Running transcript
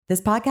This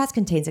podcast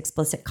contains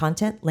explicit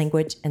content,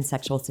 language, and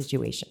sexual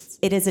situations.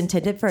 It is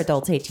intended for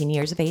adults 18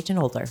 years of age and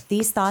older.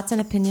 These thoughts and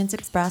opinions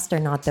expressed are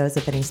not those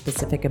of any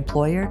specific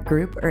employer,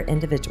 group, or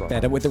individual.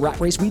 Fed up with the rat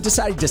race, we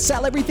decided to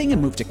sell everything and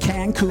move to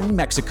Cancun,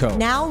 Mexico.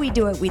 Now we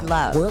do what we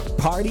love. Work,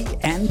 party,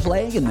 and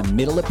play in the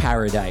middle of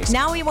paradise.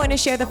 Now we want to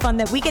share the fun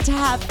that we get to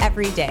have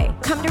every day.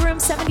 Come to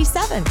room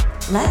 77.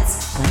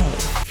 Let's play.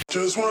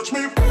 Just watch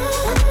me.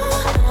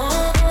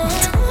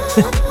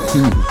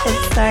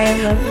 Sorry,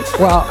 I love you.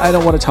 Well, I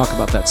don't want to talk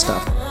about that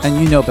stuff.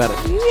 And you know better.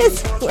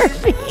 Yes,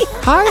 Slurpee.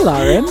 Hi,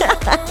 Lauren.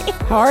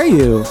 How are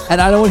you? And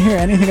I don't want to hear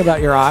anything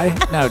about your eye.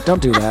 No,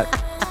 don't do that.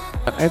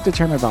 I have to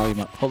turn my volume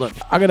up. Hold on.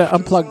 I'm going to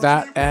unplug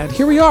that. And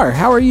here we are.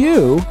 How are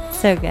you?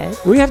 So good.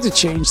 We have to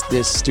change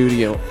this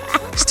studio.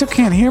 I still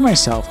can't hear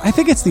myself. I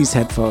think it's these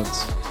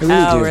headphones. I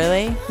really do.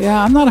 Really?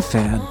 Yeah, I'm not a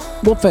fan.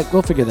 We'll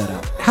figure that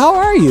out. How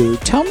are you?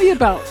 Tell me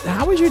about,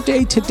 how was your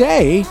day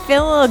today?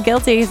 Feel a little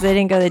guilty because I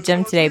didn't go to the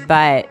gym today,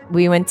 but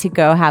we went to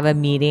go have a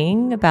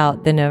meeting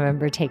about the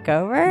November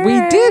takeover.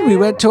 We did. We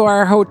went to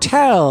our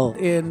hotel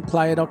in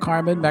Playa del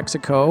Carmen,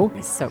 Mexico.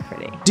 It's so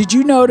pretty. Did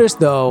you notice,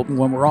 though,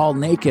 when we're all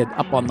naked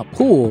up on the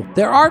pool,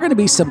 there are going to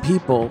be some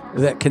people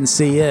that can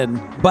see in,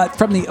 but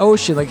from the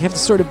ocean, like you have to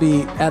sort of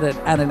be at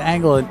an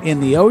angle in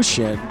the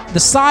ocean, the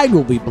side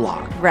will be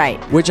blocked. Right.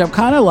 Which I'm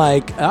kind of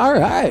like, all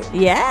right.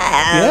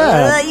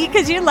 Yeah.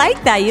 Because you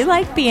like that. You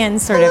like being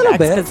sort of little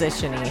bit.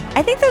 exposition-y.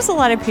 I think there's a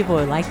lot of people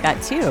who like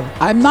that too.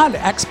 I'm not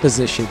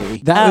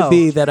exposition-y. That would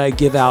be that I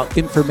give out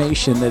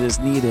information that is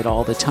needed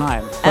all the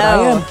time. But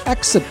I am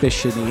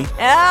exhibition-y. Oh,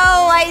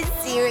 I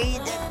see what you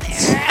did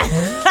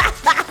there.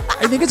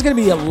 I think it's going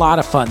to be a lot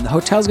of fun. The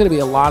hotel's going to be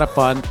a lot of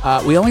fun.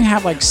 We only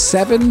have like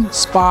 7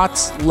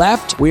 spots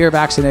left. We are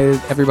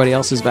vaccinated. Everybody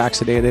else is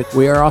vaccinated.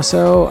 We are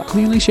also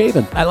cleanly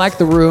shaven. I like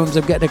the rooms.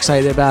 I'm getting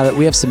excited about it.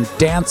 We have some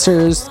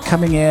dancers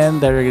coming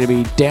in that are going to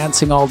be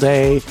dancing all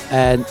day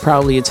and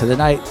probably into the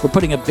night. We're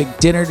putting a big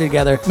dinner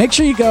together. Make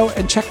sure you go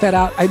and check that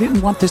out. I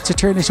didn't want this to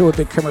turn into a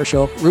big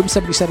commercial. Room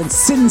 77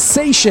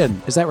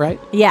 Sensation. Is that right?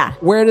 Yeah.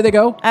 Where do they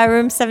go?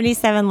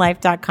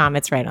 Room77life.com.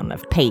 It's right on the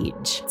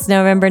page. It's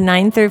November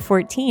 9 through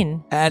 14.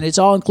 And it's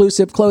all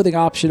inclusive, clothing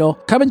optional.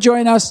 Come and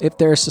join us if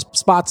there's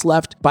spots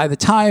left by the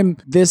time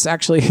this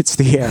actually hits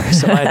the air.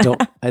 So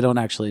I don't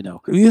actually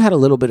know. You had a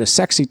little bit of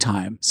sexy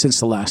time since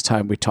the last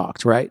time we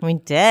talked, right? We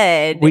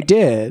did. We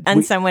did.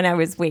 And someone I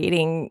was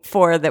waiting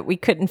for that we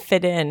couldn't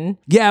fit in.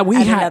 Yeah, we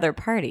had another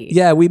party.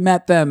 Yeah, we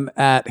met them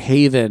at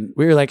Haven.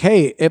 We were like,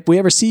 hey, if we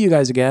ever see you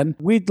guys again,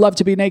 we'd love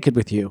to be naked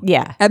with you.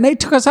 Yeah. And they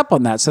took us up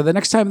on that. So the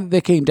next time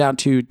they came down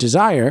to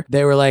Desire,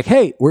 they were like,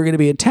 hey, we're going to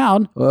be in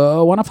town.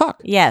 Want to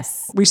fuck?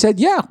 Yes. We said,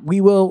 yeah,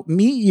 we will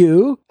meet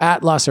you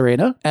at La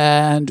Serena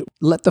and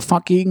let the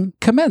fucking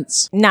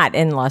commence. Not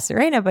in La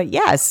Serena, but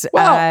yes.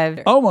 Well,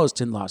 almost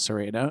in La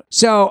Serena.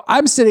 So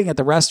I'm sitting at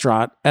the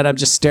restaurant and I'm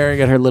just staring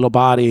at her little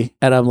body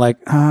and I'm like,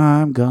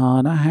 I'm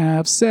gonna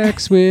have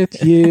sex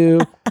with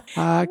you.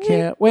 I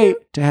can't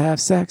wait to have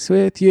sex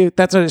with you.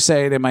 That's what I'm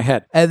saying in my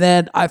head. And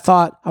then I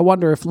thought, I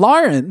wonder if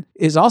Lauren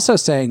is also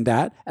saying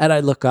that. And I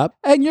look up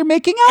and you're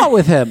making out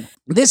with him.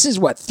 This is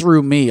what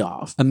threw me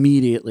off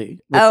immediately.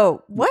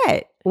 Oh,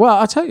 what? Well,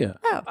 I'll tell you.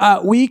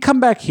 Oh. We come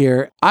back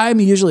here. I'm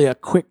usually a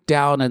quick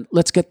down and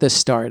let's get this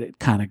started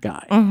kind of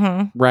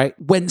guy, right?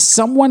 When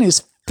someone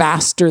is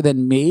faster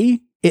than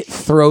me, it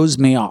throws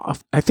me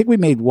off. I think we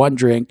made one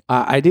drink.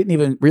 I didn't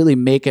even really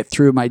make it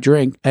through my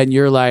drink. And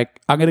you're like,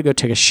 I'm going to go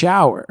take a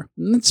shower.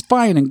 And it's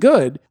fine and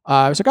good.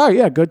 I was like, oh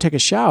yeah, go take a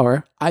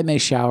shower. I may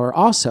shower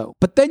also.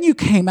 But then you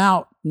came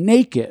out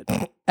naked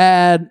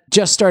and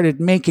just started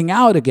making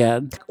out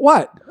again.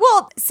 What?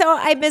 Well, so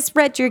I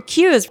misread your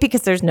cues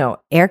because there's no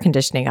air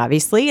conditioning,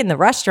 obviously, in the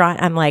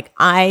restaurant. I'm like,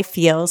 I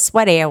feel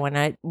sweaty. I want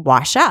to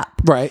wash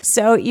up. Right.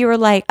 So you were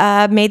like,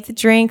 made the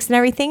drinks and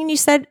everything. And you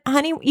said,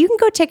 honey, you can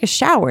go take a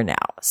shower now.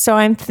 So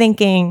I'm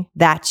thinking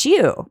that's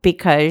you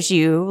because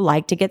you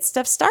like to get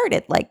stuff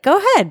started. Like, go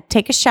ahead,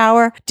 take a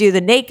shower, do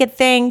the naked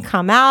thing,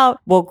 come out.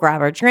 We'll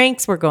grab our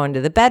drinks. We're going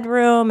to the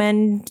bedroom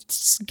and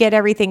just get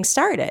everything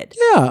started.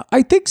 Yeah,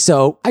 I think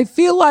so. I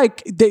feel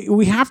like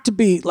we have to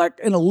be like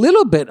in a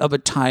little bit of a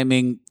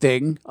timing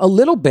thing, a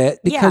little bit,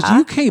 because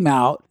you came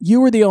out,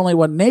 you were the only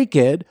one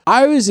naked.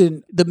 I was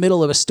in the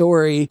middle of a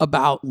story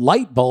about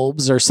light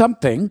bulbs or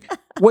something.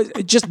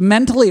 Just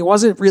mentally, it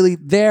wasn't really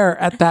there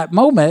at that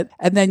moment.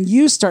 And then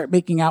you start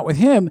making out with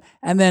him.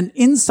 And then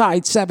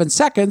inside 7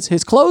 seconds,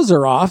 his clothes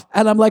are off.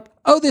 And I'm like,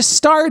 oh, this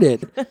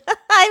started.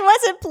 I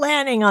wasn't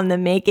planning on the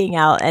making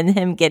out and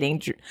him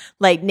getting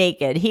like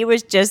naked. He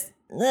was just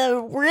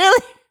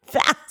really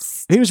fast.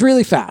 He was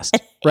really fast,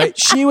 right?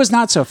 She was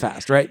not so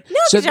fast, right? No,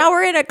 because y'all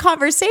were in a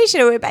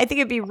conversation. I think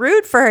it'd be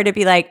rude for her to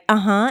be like,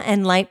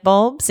 and light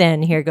bulbs,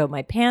 and here go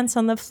my pants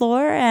on the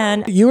floor.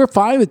 And you were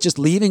fine with just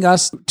leaving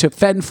us to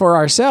fend for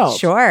ourselves.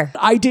 Sure.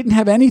 I didn't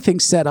have anything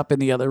set up in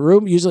the other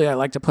room. Usually I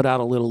like to put out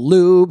a little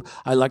lube.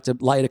 I like to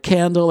light a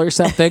candle or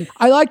something.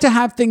 I like to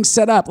have things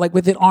set up like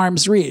within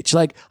arm's reach.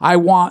 Like I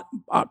want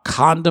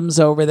condoms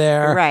over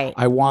there. Right.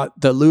 I want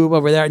the lube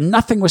over there.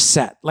 Nothing was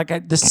set.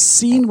 Like the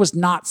scene was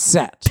not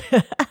set.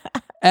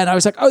 And I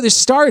was like, oh, this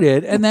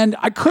started. And then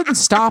I couldn't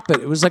stop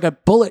it. It was like a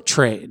bullet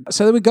train.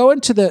 So then we go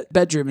into the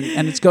bedroom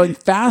and it's going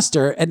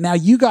faster. And now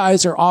you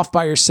guys are off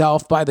by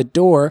yourself by the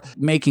door,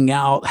 making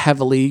out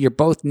heavily. You're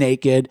both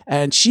naked.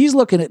 And she's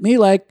looking at me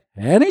like,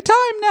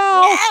 anytime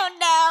now. Oh,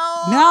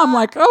 no. Now I'm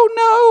like,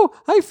 oh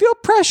no, I feel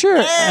pressure.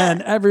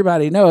 And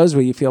everybody knows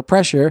when you feel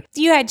pressure.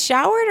 You had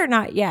showered or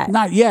not yet?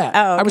 Not yet.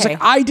 Oh, I was okay.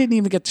 like, I didn't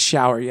even get to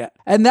shower yet.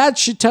 And that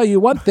should tell you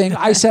one thing.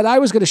 I said I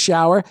was going to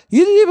shower.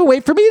 You didn't even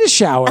wait for me to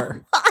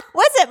shower.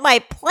 Wasn't my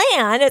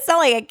plan. It's not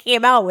like I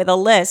came out with a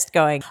list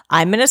going,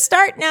 I'm going to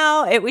start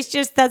now. It was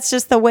just, that's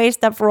just the way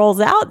stuff rolls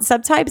out.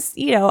 Sometimes,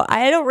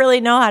 I don't really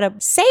know how to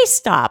say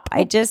stop.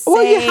 I just say.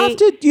 Well,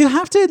 you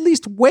have to at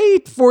least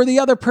wait for the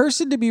other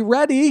person to be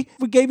ready. If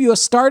we gave you a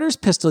starter's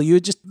pistol, you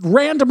would just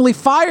randomly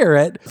fire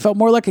it. It felt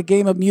more like a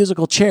game of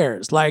musical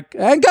chairs, like,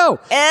 and go.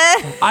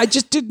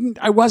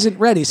 I wasn't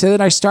ready. So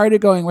then I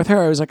started going with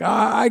her. I was like,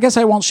 I guess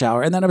I won't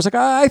shower. And then I was like,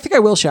 I think I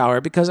will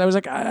shower because I was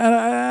like,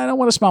 I don't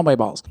want to smell my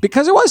balls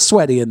because it was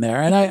sweaty in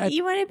there. And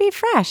you want to be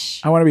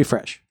fresh. I want to be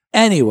fresh.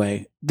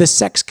 Anyway, the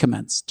sex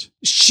commenced.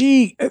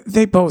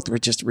 They both were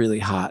just really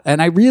hot.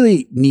 And I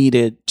really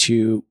needed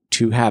to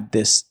have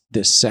this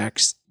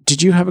sex.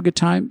 Did you have a good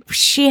time?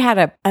 She had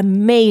an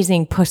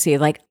amazing pussy.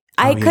 Like,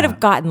 I could have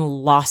gotten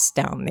lost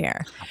down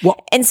there. Well,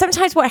 and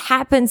sometimes what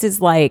happens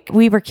is like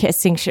we were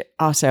kissing,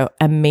 also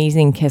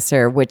amazing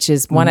kisser, which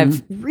is one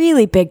of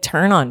really big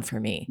turn on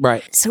for me.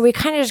 Right. So we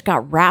kind of just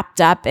got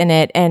wrapped up in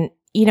it. And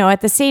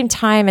at the same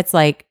time, it's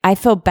like, I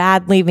feel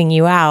bad leaving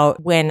you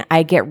out when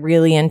I get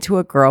really into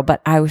a girl,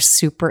 but I was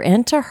super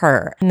into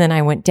her. And then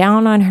I went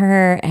down on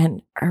her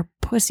and her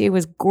pussy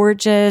was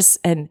gorgeous.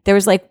 And there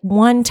was like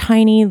one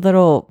tiny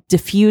little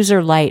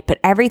diffuser light, but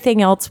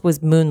everything else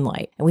was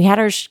moonlight. And we had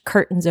our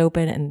curtains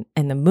open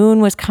and the moon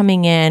was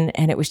coming in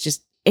and it was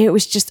just,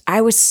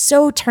 I was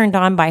so turned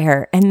on by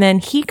her. And then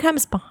he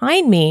comes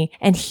behind me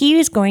and he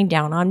was going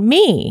down on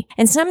me.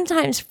 And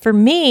sometimes for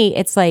me,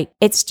 it's like,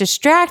 it's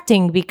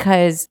distracting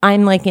because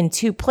I'm like in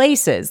two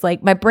places.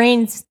 Like my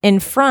brain's in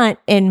front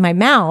in my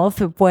mouth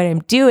of what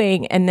I'm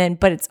doing. And then,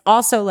 but it's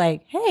also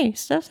like, hey,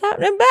 stuff's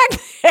happening back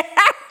there.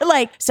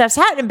 Like stuff's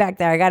happening back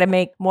there. I got to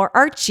make more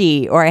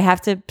Archie or I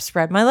have to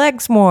spread my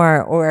legs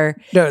more or.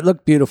 No, it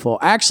looked beautiful.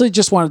 I actually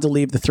just wanted to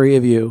leave the three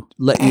of you,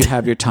 let you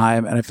have your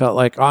time. And I felt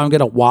like, I'm going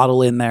to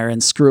waddle in there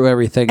and screw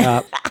everything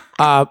up.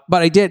 But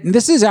I did. And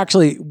this is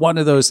actually one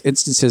of those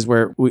instances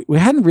where we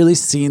hadn't really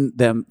seen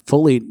them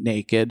fully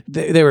naked.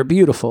 They were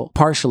beautiful,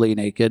 partially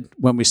naked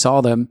when we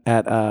saw them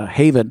at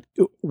Haven.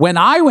 When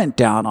I went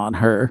down on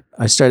her,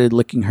 I started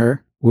licking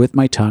her with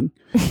my tongue.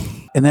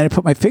 And then I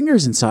put my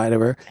fingers inside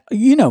of her.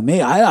 You know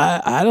me,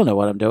 I don't know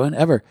what I'm doing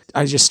ever.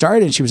 I just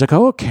started and she was like,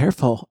 oh,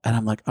 careful. And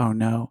I'm like, oh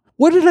no.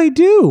 What did I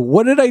do?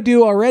 What did I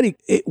do already?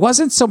 It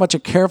wasn't so much a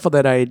careful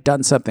that I had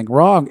done something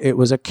wrong. It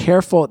was a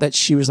careful that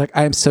she was like,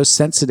 I am so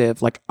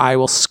sensitive. Like I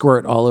will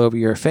squirt all over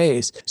your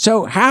face.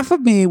 So half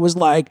of me was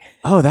like,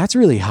 oh, that's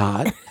really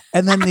hot.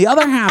 And then the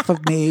other half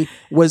of me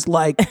was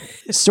like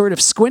sort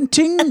of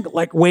squinting,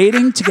 like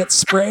waiting to get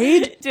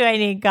sprayed. Do I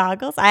need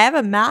goggles? I have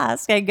a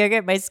mask. I can go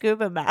get my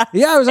scuba mask.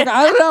 Yeah, I was like,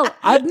 I don't know.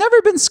 I've never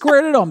been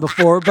squirted on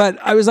before, but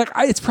I was like,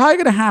 it's probably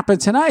going to happen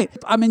tonight.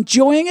 I'm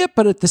enjoying it,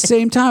 but at the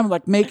same time,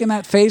 like making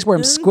that face where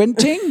I'm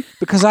squinting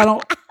because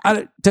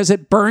does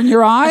it burn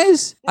your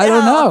eyes? No, I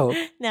don't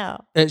know.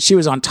 No. She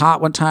was on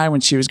top one time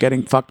when she was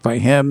getting fucked by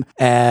him,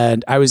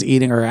 and I was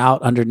eating her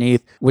out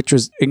underneath, which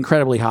was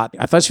incredibly hot.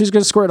 I thought she was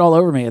going to squirt all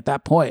over me at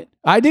that point.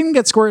 I didn't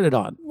get squirted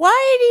on.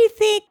 Why do you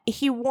think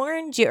he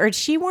warned you, or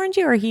she warned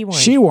you, or he warned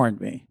you? She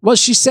warned me. Well,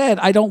 she said,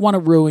 I don't want to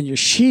ruin your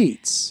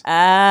sheets. Oh.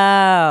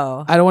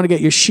 I don't want to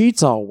get your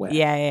sheets all wet.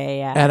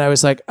 Yeah. And I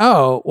was like,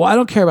 oh, well, I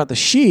don't care about the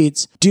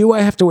sheets. Do I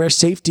have to wear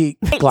safety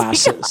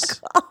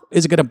glasses?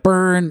 Is it going to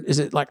burn? Is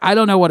it like, I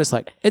don't know what it's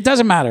like. It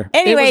doesn't matter.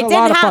 Anyway, it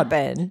didn't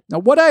happen. Fun. Now,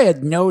 what I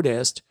had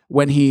noticed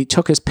when he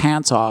took his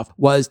pants off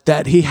was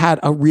that he had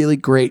a really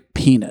great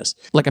penis,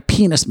 like a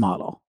penis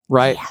model,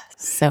 right? Yeah,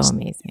 so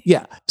amazing.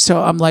 Yeah.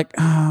 So I'm like,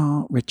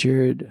 oh,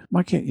 Richard,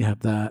 why can't you have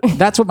that?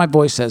 That's what my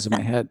voice says in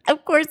my head.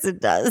 Of course it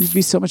does. It'd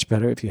be so much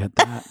better if you had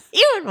that.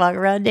 You would walk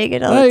around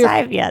naked all the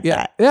time if you had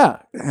that. Yeah.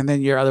 And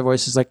then your other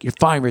voice is like, you're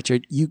fine,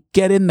 Richard. You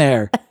get in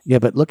there. Yeah,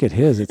 but look at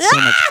his. It's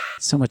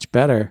so much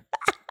better.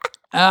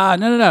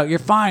 No. You're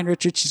fine,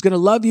 Richard. She's going to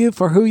love you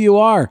for who you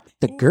are.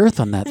 The girth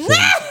on that thing.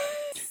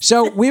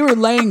 So we were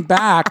laying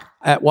back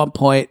at one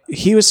point.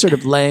 He was sort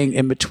of laying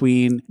in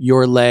between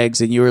your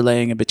legs and you were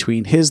laying in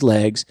between his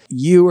legs.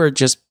 You were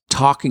just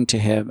talking to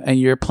him and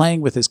you're playing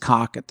with his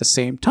cock at the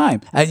same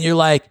time. And you're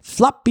like,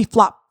 floppy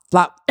flop,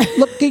 flop.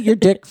 Look at your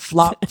dick,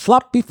 flop,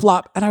 floppy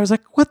flop. And I was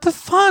like, what the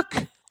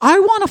fuck? I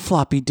want a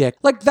floppy dick.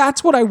 Like,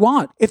 that's what I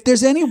want. If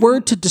there's any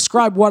word to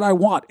describe what I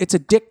want, it's a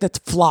dick that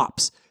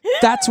flops.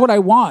 That's what I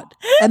want.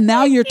 And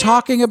now you're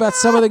talking about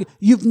some of the...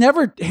 You've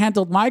never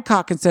handled my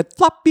cock and said,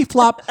 floppy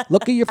flop,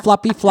 look at your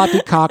floppy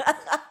cock.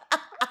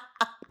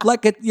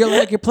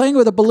 You're playing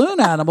with a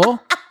balloon animal.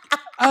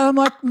 I'm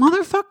like,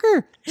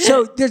 motherfucker.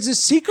 So there's a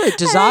secret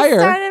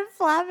desire. I started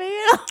flopping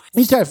it.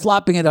 You start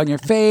flopping it on your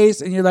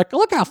face, and you're like,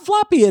 look how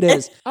floppy it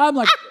is. I'm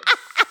like,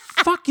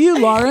 fuck you,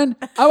 Lauren.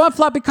 I want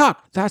floppy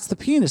cock. That's the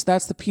penis.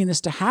 That's the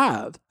penis to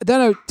have.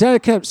 Then I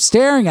kept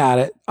staring at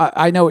it.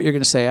 I know what you're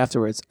going to say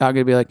afterwards. I'm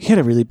going to be like, you had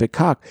a really big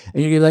cock.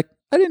 And you're going to be like,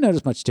 I didn't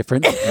notice much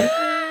difference.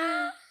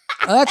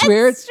 That's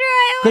weird.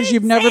 Because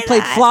you've never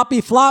played floppy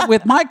flop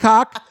with my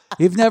cock.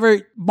 You've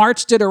never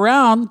marched it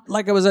around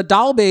like it was a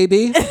doll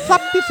baby.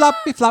 Floppy,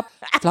 floppy, flop.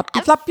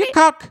 Floppy, flop your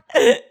cock.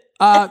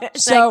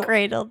 So I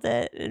cradled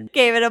it and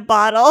gave it a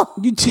bottle.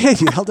 You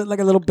did. You held it like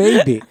a little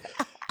baby.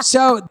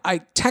 So I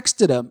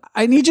texted him,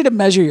 I need you to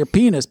measure your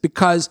penis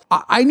because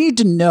I need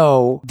to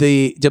know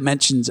the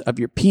dimensions of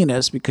your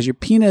penis because your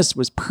penis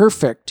was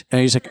perfect.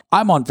 And he's like,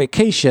 I'm on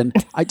vacation.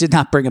 I did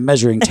not bring a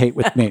measuring tape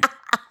with me.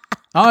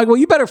 I'm like, well,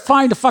 you better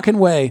find a fucking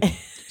way.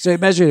 So he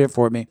measured it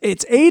for me.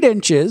 It's 8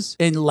 inches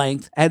in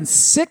length and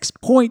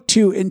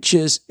 6.2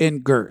 inches in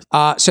girth.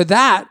 So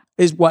that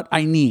is what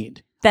I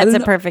need. That's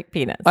a perfect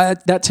penis.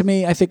 That to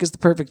me, I think is the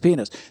perfect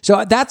penis.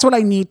 So that's what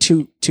I need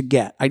to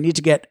get. I need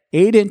to get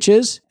 8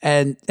 inches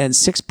and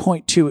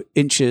 6.2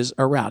 inches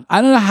around.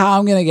 I don't know how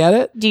I'm going to get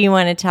it. Do you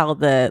want to tell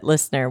the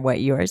listener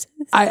what yours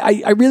is?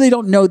 I really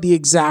don't know the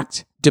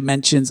exact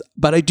dimensions,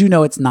 but I do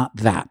know it's not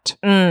that.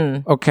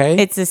 Okay?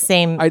 It's the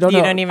same. I don't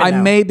know. Don't even know.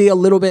 I may be a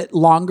little bit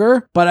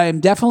longer, but I am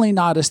definitely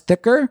not as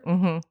thicker.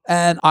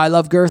 And I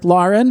love girth,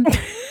 Lauren.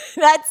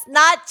 That's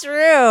not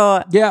true.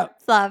 Yeah.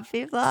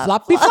 Floppy flop.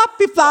 Floppy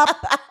floppy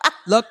flop.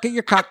 Look at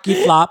your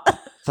cocky flop.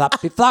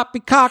 Floppy floppy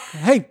cock.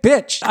 Hey,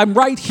 bitch, I'm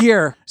right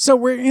here. So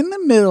we're in the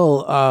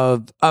middle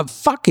of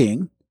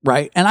fucking,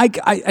 right? And I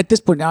at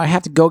this point now I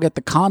have to go get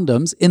the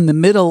condoms in the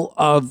middle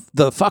of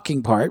the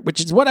fucking part,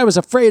 which is what I was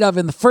afraid of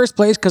in the first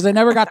place because I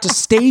never got to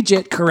stage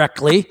it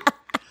correctly.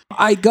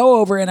 I go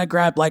over and I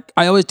grab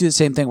I always do the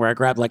same thing where I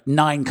grab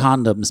 9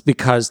 condoms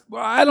because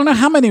I don't know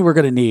how many we're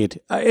going to need.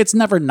 It's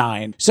never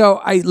 9. So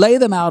I lay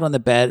them out on the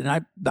bed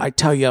and I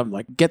tell you, I'm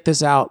like, get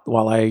this out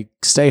while I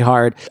stay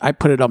hard. I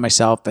put it on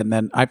myself and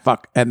then I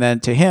fuck. And then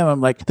to him,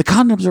 I'm like, the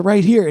condoms are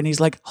right here. And he's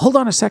like, hold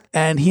on a sec.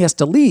 And he has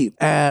to leave.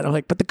 And I'm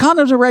like, but the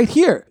condoms are right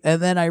here.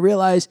 And then I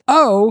realize,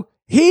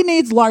 he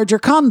needs larger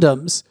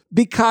condoms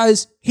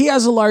because he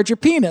has a larger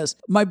penis.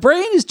 My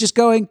brain is just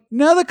going,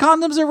 no, the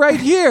condoms are right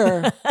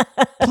here.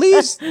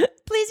 Please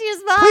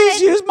use mine.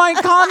 Please use my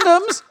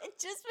condoms.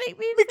 Just make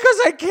me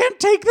because I can't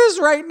take this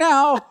right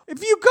now.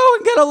 If you go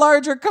and get a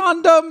larger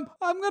condom,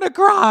 I'm going to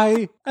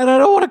cry. And I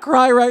don't want to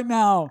cry right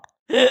now.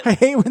 I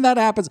hate when that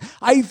happens.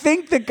 I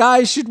think the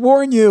guys should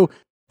warn you.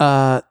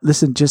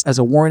 Listen, just as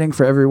a warning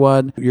for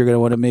everyone, you're going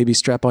to want to maybe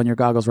strap on your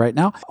goggles right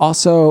now.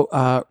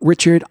 Also,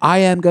 Richard, I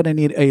am going to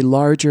need a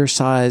larger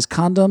size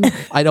condom.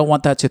 I don't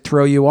want that to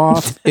throw you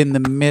off in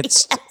the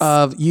midst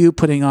of you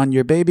putting on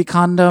your baby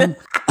condom.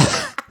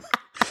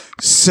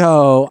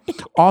 So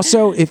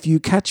also, if you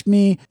catch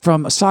me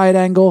from a side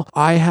angle,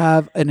 I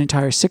have an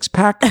entire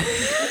 6-pack.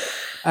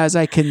 As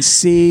I can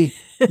see,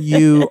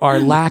 you are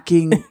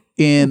lacking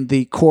in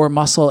the core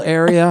muscle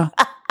area.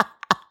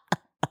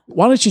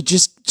 Why don't you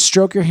just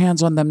stroke your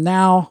hands on them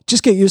now?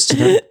 Just get used to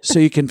them so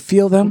you can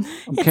feel them.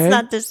 Okay. It's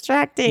not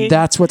distracting.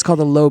 That's what's called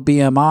a low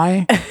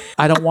BMI.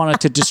 I don't want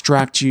it to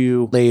distract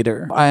you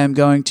later. I am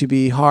going to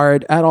be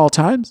hard at all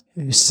times.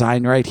 You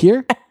sign right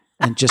here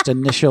and just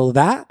initial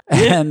that.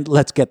 And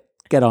let's get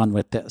on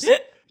with this.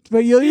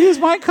 But you'll use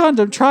my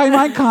condom. Try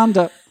my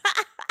condom.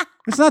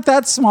 It's not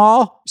that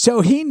small.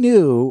 So he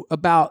knew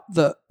about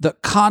the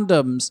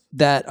condoms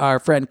that our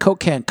friend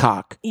Cocan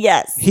Cock.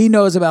 Yes. He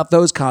knows about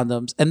those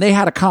condoms. And they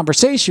had a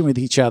conversation with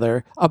each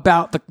other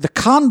about the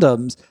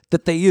condoms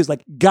that they use.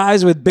 Like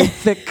guys with big,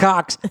 thick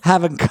cocks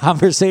having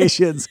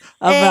conversations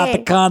about the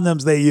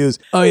condoms they use.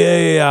 Oh,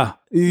 yeah.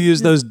 You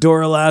use those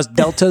Duralast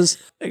Deltas?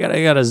 I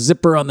got a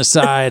zipper on the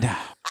side.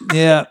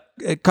 Yeah.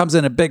 It comes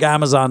in a big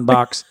Amazon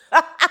box.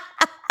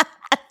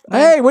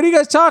 Hey, what are you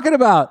guys talking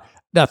about?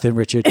 Nothing,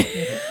 Richard.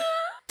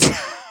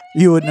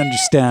 You wouldn't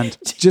understand.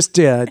 Just.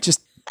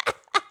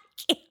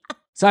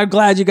 So I'm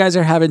glad you guys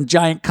are having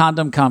giant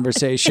condom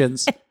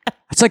conversations.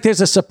 It's like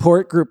there's a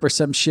support group or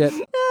some shit.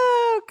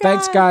 Oh, God.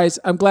 Thanks, guys.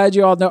 I'm glad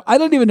you all know. I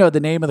don't even know the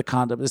name of the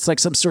condom. It's like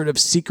some sort of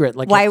secret.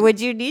 Like why would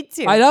you need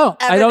to? I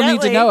don't. I don't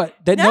need to know it.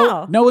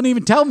 No one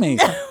even tell me.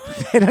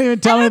 They don't even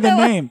tell me the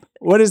name.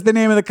 What is the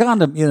name of the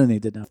condom? You don't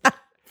need to know.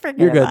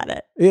 Forget about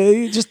it.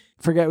 You just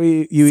forget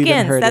you skins.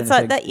 even heard That's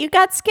anything. that you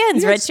got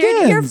skins, Richard.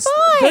 Skins. You're fine.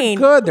 They're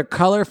good. They're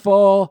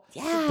colorful.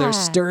 Yeah. They're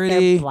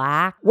sturdy. They're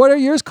black. What are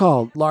yours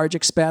called? Large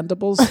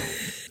expandables?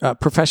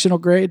 Professional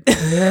grade?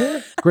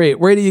 Great.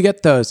 Where do you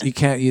get those? You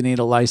can't. You need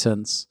a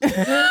license.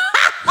 I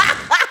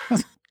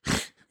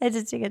had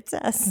to take a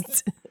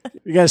test.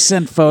 You got to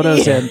send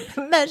photos in.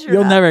 Measure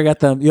You'll up. never get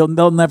them.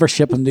 They'll never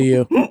ship them to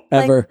you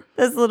ever. Like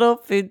those little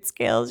food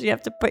scales you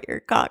have to put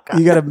your cock on.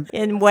 You gotta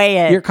and weigh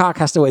it. Your cock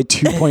has to weigh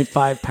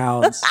 2.5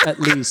 pounds at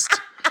least.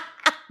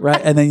 Right?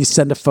 And then you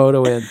send a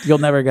photo in. You'll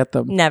never get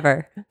them.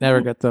 Never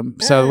Never get them.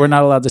 So we're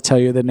not allowed to tell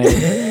you the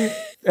name.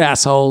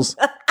 Assholes.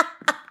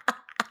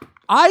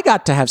 I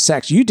got to have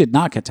sex. You did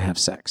not get to have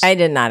sex. I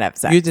did not have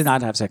sex. You did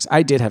not have sex.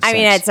 I did have sex. I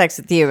mean, I had sex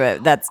with you,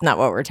 but that's not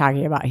what we're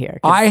talking about here.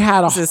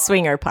 This is a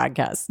swinger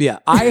podcast. Yeah,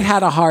 I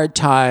had a hard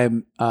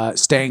time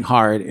staying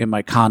hard in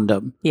my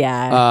condom.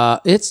 Yeah.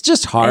 It's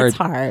just hard. It's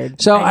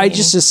hard. So I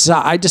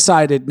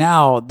decided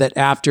now that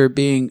after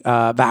being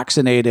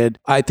vaccinated,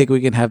 I think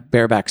we can have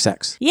bareback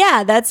sex.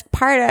 Yeah, that's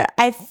part of.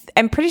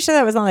 I'm pretty sure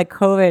that was on the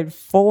COVID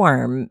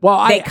form.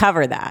 Well, they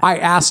cover that. I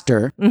asked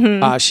her.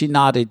 She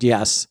nodded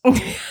yes.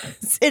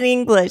 In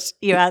English,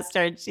 you asked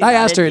her. I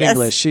asked her in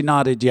English. She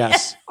nodded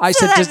yes. I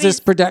said, "Does this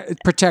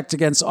protect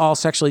against all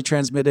sexually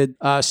transmitted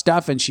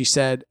stuff?" And she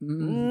said,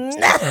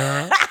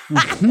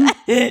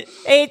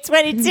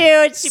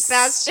 8:22, and she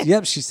passed it.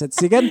 Yep, she said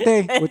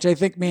 "siguiente," which I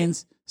think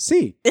means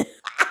 "sí."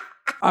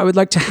 I would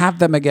like to have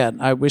them again.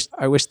 I wish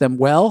them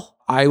well.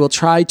 I will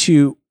try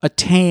to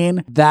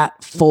attain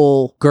that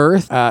full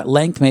girth,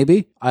 length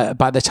maybe,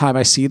 by the time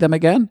I see them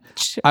again.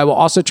 I will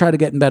also try to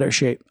get in better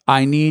shape.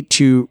 I need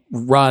to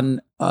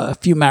run a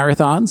few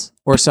marathons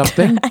or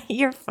something.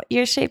 Your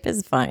shape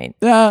is fine.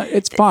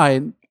 It's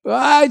fine.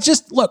 I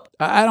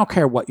don't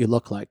care what you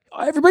look like.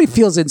 Everybody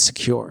feels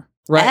insecure.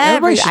 Right. I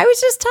was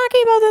just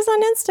talking about this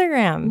on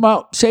Instagram.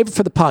 Well, save it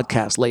for the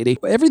podcast, lady.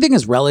 Everything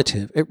is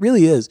relative. It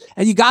really is.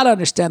 And you got to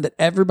understand that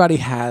everybody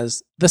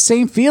has the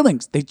same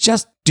feelings. They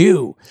just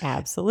do.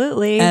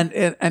 Absolutely. And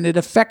it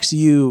affects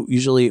you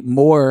usually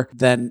more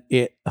than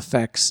it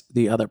affects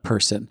the other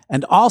person.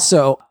 And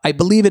also, I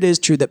believe it is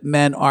true that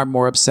men are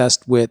more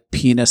obsessed with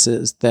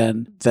penises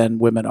than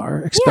women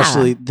are,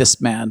 especially this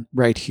man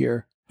right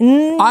here.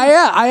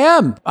 I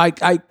am. I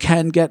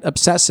can get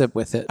obsessive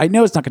with it. I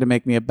know it's not going to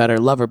make me a better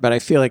lover, but I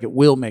feel like it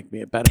will make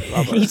me a better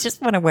lover. You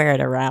just want to wear it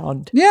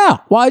around. Yeah.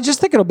 Well, I just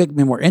think it'll make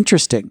me more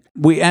interesting.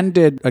 We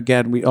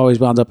always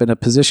wound up in a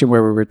position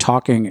where we were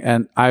talking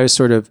and I was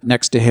sort of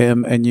next to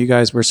him and you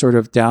guys were sort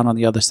of down on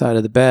the other side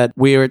of the bed.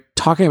 We were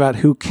talking about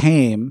who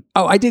came.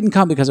 Oh, I didn't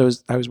come because I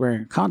was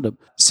wearing a condom.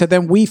 So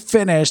then we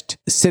finished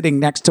sitting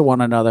next to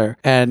one another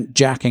and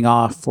jacking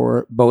off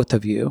for both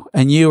of you.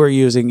 And you were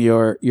using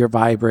your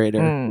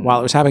vibrator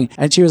while it was happening.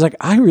 And she was like,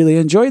 I really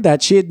enjoyed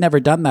that. She had never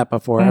done that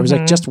before. I was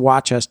like, just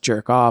watch us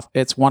jerk off.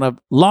 It's one of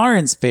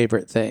Lauren's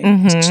favorite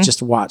things. Just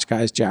to watch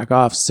guys jack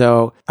off.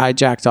 So I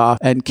jacked off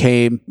and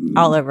came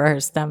all over her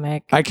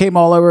stomach. I came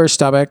all over her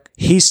stomach.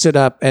 He stood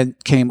up and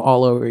came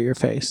all over your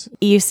face.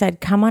 You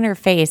said, come on her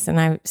face. And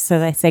I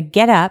said,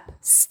 get up,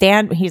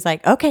 stand. He's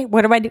like, okay,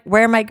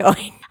 where am I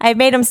going? I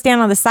made him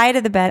stand on the side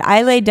of the bed.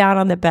 I laid down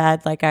on the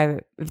bed, like I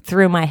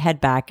threw my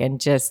head back, and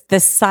just the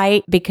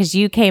sight, because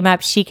you came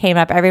up, she came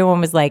up, everyone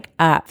was like,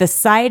 the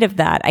sight of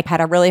that. I had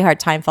a really hard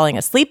time falling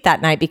asleep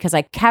that night because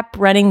I kept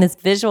running this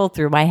visual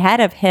through my head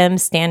of him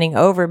standing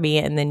over me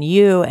and then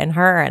you and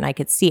her, and I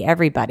could see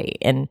everybody.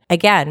 And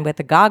again, with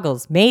the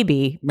goggles,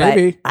 maybe.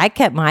 But I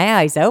kept my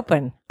eyes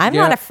open. I'm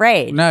not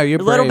afraid. No, you're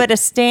a little brave. bit of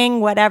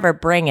sting, whatever,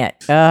 bring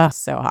it. Ugh,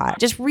 so hot.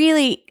 Just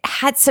really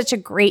had such a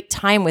great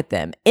time with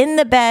them in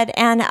the bed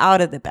and out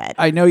of the bed.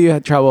 I know you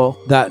had trouble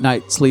that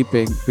night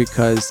sleeping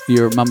because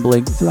you were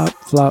mumbling, flop,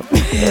 flop,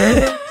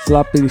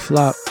 floppity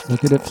flop,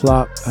 look at it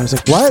flop. I was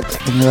like,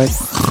 what? And you're like,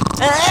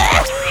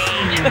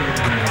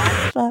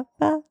 Flop,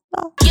 flop,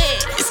 flop. Yeah,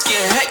 it's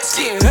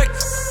getting hurt.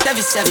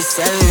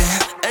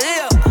 777.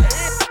 Yeah.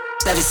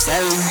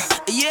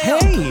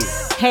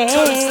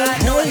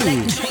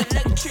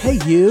 Hey,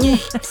 you.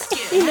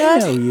 I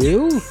know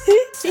you.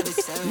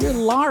 You're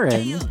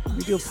Lauren.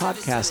 We do a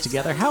podcast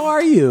together. How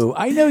are you?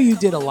 I know you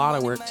did a lot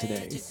of work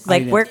today.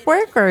 Like work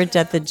or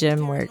at the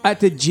gym work? At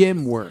the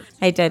gym work.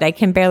 I did. I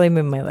can barely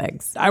move my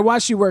legs. I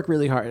watched you work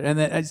really hard. And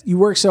then you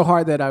worked so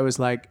hard that I was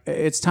like,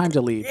 it's time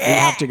to leave. We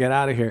have to get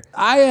out of here.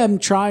 I am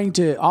trying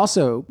to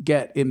also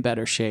get in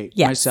better shape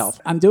myself.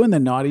 I'm doing the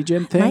naughty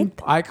gym thing.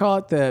 I call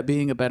it the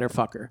being a better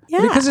fucker.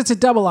 Yeah. Because it's a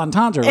double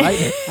entendre,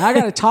 right? I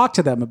got to talk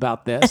to them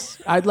about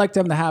this. I'd like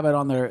them to have it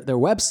on their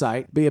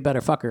website, Be a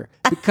Better Fucker.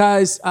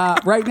 Because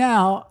right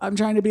now, I'm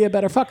trying to be a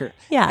better fucker.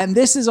 Yeah. And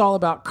this is all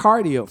about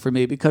cardio for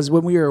me because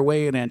when we were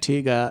away in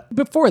Antigua,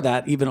 before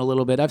that, even a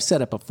little bit, I've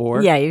said it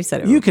before. Yeah, you've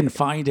said it. You can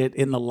find it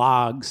in the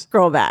logs.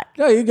 Scroll back.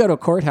 No, you go to a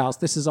courthouse.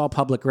 This is all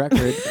public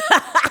record.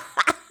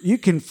 You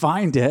can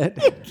find it.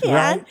 You can.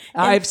 Right?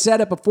 I've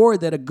said it before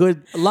that a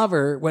good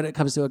lover, when it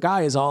comes to a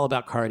guy, is all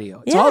about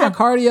cardio. It's all about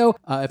cardio.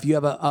 If you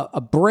have a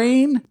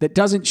brain that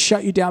doesn't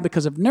shut you down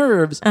because of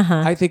nerves,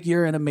 I think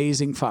you're an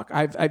amazing fuck.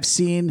 I've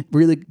seen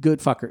really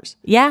good fuckers.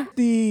 Yeah.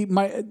 The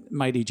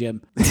Mighty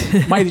Gym.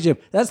 Mighty Gym.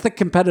 That's the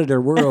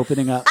competitor we're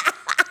opening up.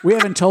 We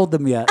haven't told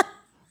them yet.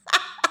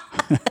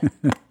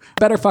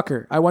 Better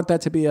fucker. I want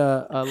that to be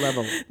a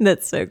level.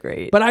 That's so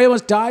great. But I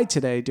almost died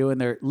today doing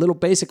their little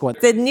basic one.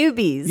 The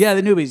newbies. Yeah,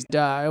 the newbies.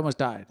 I almost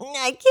died.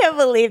 I can't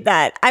believe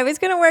that. I was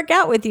going to work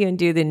out with you and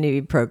do the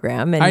newbie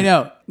program. And I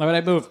know. When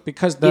I moved,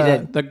 because You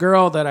did. the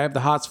girl that I have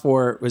the hots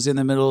for was in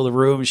the middle of the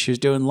room. She was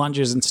doing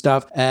lunges and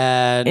stuff,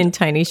 and In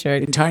tiny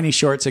shirt. in tiny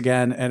shorts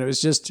again, and it was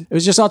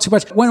just all too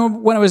much.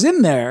 When I was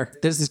in there,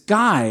 there's this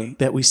guy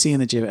that we see in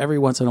the gym every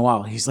once in a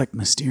while. He's like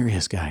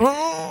mysterious guy,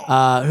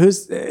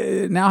 who's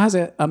now has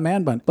a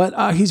man bun,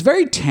 but he's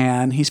very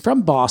tan. He's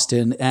from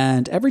Boston,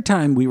 and every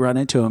time we run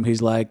into him,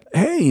 he's like,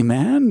 "Hey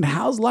man,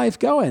 how's life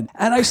going?"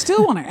 And I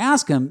still want to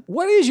ask him,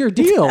 "What is your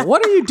deal?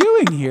 What are you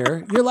doing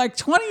here? You're like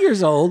 20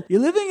 years old.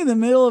 You're living in the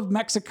middle of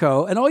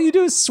Mexico, and all you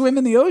do is swim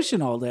in the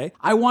ocean all day."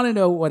 I want to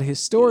know what his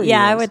story is.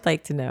 Yeah, I would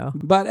like to know.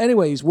 But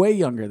anyway, he's way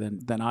younger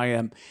than I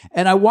am.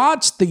 And I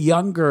watched the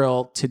young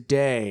girl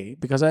today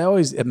because I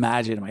always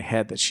imagine in my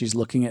head that she's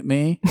looking at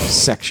me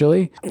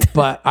sexually.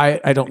 But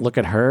I don't look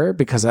at her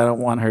because I don't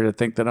want her to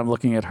think that I'm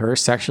looking at her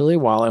sexually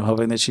while I'm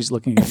hoping that she's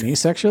looking at me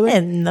sexually.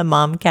 And the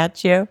mom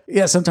catch you.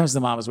 Yeah, sometimes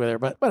the mom is with her,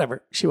 but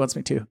whatever. She wants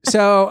me to.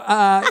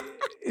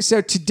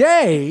 So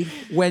today,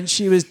 when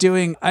she was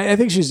doing, I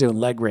think she was doing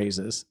leg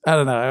raises. I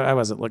don't know. I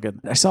wasn't looking.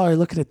 I saw her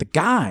looking at the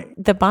guy.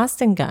 The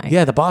Boston guy.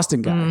 Yeah, the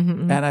Boston guy.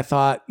 And I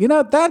thought,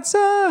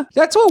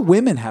 that's what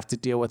women have to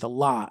deal with a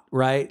lot,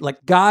 right?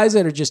 Like guys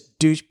that are just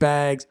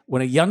douchebags.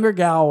 When a younger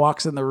gal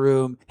walks in the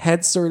room,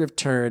 head sort of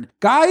turned.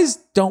 Guys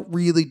don't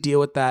really deal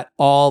with that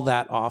all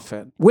that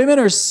often. Women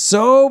are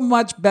so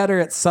much better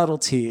at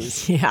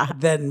subtleties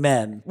than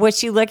men. Was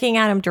she looking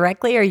at him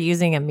directly or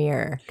using a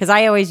mirror? Because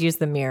I always use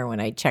the mirror when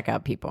I check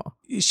out people.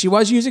 She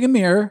was using a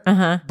mirror,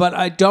 but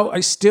I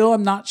still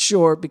am not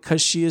sure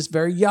because she is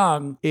very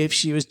young if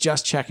she was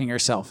just checking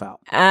herself out.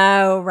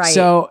 Oh, right.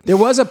 So there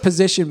was a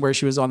position where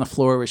she was on the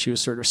floor where she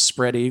was sort of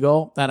spread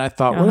eagle. And I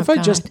thought, what if I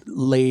just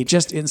laid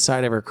just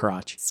inside of her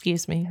crotch?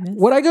 Excuse me, miss.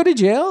 Would I go to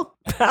jail?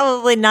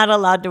 Probably not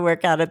allowed to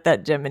work out at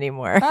that gym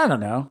anymore. I don't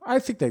know. I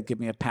think they'd give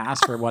me a pass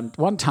for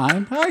one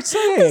time. I'd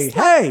say,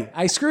 hey,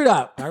 I screwed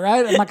up. All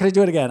right. I'm not going to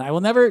do it again. I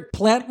will never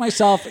plant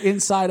myself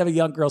inside of a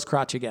young girl's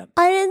crotch again.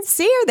 I didn't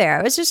see her there.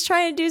 I was just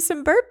trying to do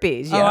some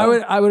burpees. Oh,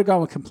 I would have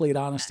gone with complete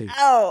honesty.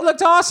 Oh. It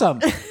looked awesome.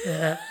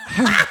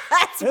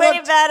 That's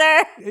way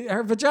better.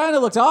 Her vagina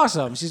looked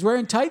awesome. She's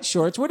wearing tight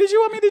shorts. What did you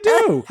want me to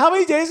do? How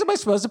many days am I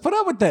supposed to put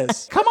up with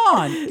this? Come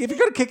on. If you're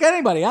going to kick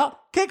anybody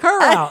out, kick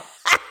her out.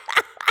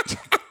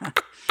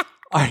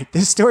 All right.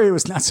 This story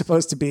was not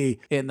supposed to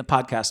be in the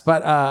podcast,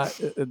 but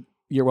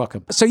you're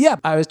welcome. So yeah,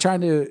 I was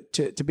trying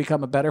to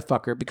become a better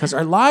fucker because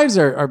our lives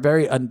are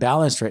very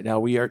unbalanced right now.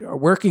 We are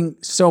working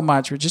so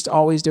much. We're just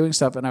always doing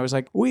stuff. And I was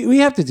like, we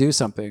have to do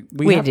something.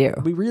 We do.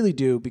 We really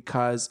do,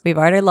 because we've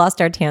already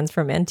lost our tans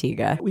from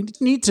Antigua. We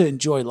need to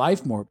enjoy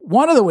life more.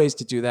 One of the ways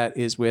to do that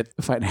is with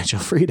financial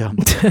freedom,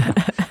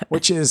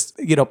 which is,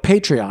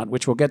 Patreon,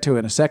 which we'll get to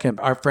in a second.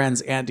 Our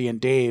friends Andy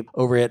and Dave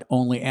over at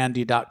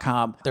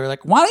onlyandy.com, they're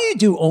like, why don't you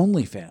do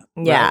OnlyFans?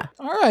 Yeah. Right?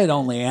 All right,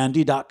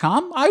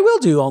 onlyandy.com. I will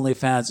do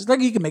OnlyFans. It's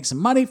like you can make some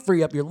money,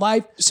 free up your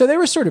life. So they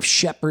were sort of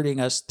shepherding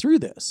us through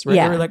this, right?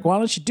 Yeah. They were like, why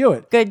don't you do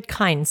it? Good,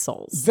 kind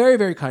souls. Very,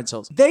 very kind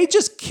souls. They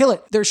just kill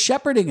it. Their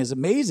shepherding is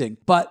amazing.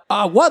 But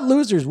what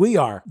losers we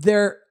are.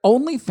 Their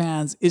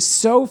OnlyFans is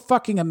so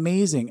fucking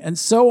amazing and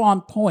so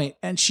on point,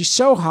 and she's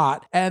so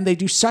hot, and they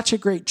do such a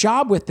great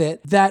job with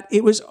it that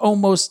it was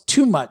almost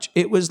too much.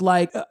 It was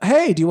like,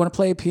 hey, do you want to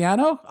play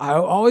piano? I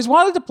always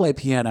wanted to play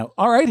piano.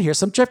 All right, here's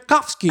some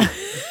Tchaikovsky.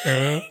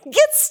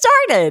 Get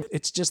started.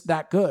 It's just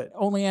that good.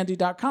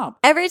 Onlyandy.com.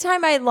 Every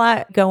time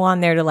I go on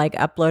there to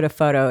upload a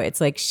photo,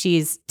 it's like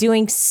she's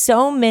doing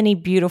so many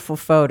beautiful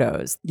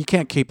photos. You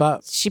can't keep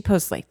up. She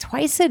posts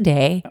twice a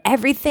day.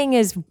 Everything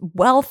is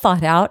well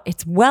thought out.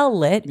 It's well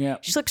lit. Yeah.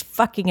 She looks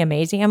fucking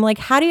amazing. I'm like,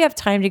 how do you have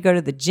time to go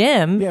to the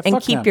gym and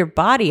keep your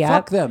body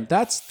up? Fuck them.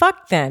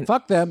 Fuck them.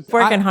 Fuck them.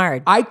 Working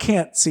hard. I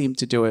can't seem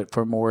to do it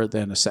for more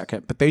than a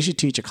second, but they should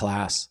teach a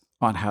class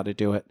on how to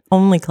do it.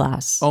 Only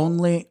class.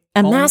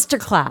 Master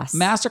class.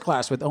 Master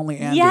class with Only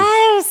Andy.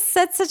 Yes,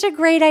 that's such a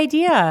great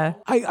idea.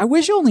 I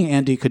wish Only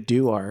Andy could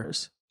do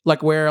ours.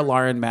 Like wear a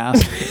Lauren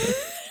mask.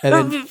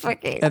 And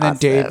then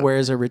Dave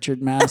wears a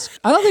Richard mask.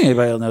 I don't think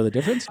anybody will know the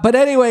difference. But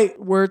anyway,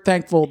 we're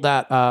thankful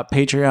that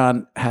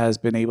Patreon has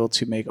been able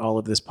to make all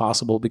of this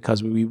possible,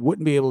 because we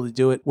wouldn't be able to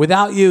do it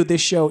without you.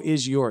 This show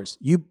is yours.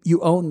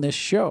 You own this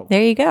show.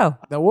 There you go.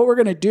 Now, what we're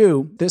going to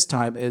do this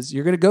time is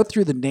you're going to go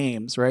through the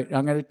names, right?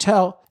 I'm going to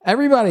tell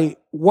everybody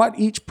what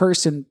each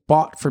person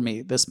bought for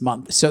me this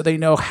month, so they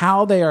know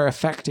how they are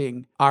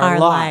affecting our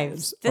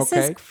lives. This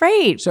is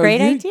great. So great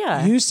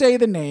idea. You say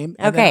the name,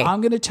 and then I'm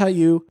going to tell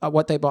you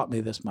what they bought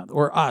me this month,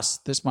 or us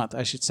this month,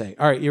 I should say.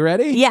 All right, you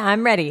ready? Yeah,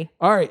 I'm ready.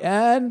 All right,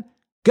 and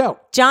go.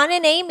 John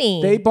and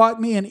Amy. They bought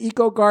me an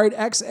EcoGuard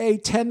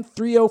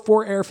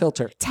XA10304 air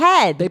filter.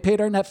 Ted. They paid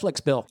our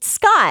Netflix bill.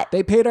 Scott.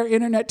 They paid our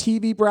internet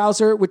TV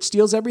browser, which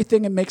steals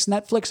everything and makes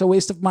Netflix a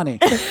waste of money.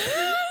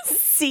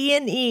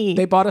 C&E.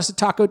 They bought us a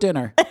taco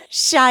dinner.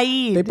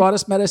 Shahid. They bought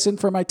us medicine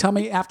for my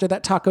tummy after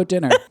that taco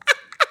dinner.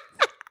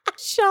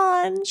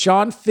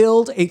 Sean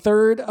filled a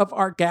third of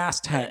our gas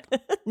tank.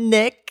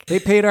 Nick. They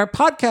paid our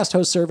podcast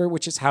host server,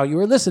 which is how you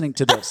are listening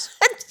to this.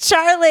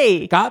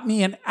 Charlie. Got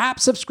me an app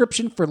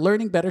subscription for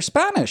learning better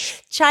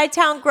Spanish.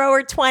 Chi-Town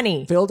Grower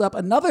 20. Filled up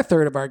another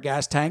third of our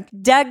gas tank.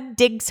 Doug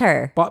digs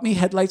her. Bought me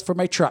headlights for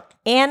my truck.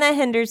 Anna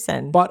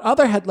Henderson. Bought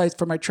other headlights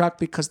for my truck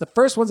because the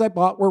first ones I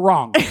bought were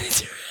wrong.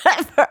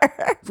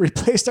 Trevor.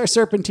 Replaced our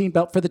serpentine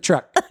belt for the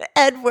truck.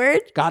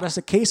 Edward. Got us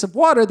a case of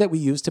water that we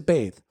use to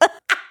bathe.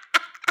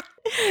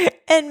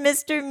 And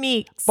Mr.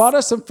 Meeks. Bought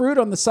us some fruit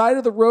on the side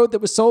of the road that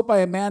was sold by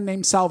a man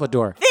named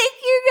Salvador. Thank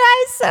you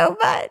guys so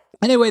much.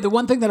 Anyway, the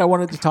one thing that I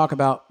wanted to talk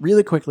about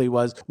really quickly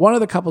was one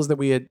of the couples that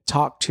we had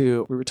talked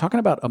to. We were talking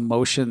about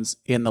emotions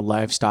in the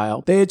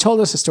lifestyle. They had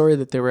told us a story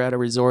that they were at a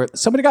resort.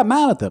 Somebody got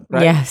mad at them,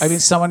 right? Yes. I mean,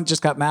 someone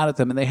just got mad at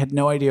them and they had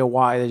no idea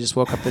why. They just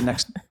woke up the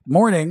next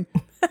morning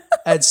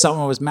and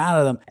someone was mad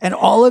at them. And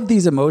all of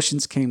these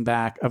emotions came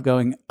back of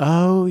going,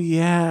 oh,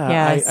 yeah,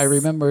 Yes. I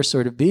remember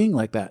sort of being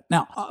like that.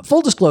 Now,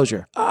 full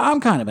disclosure,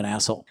 I'm kind of an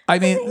asshole. I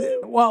mean,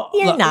 well,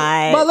 You're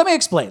not. Well, let me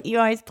explain. You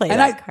always play And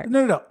that card.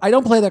 No. I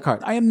don't play that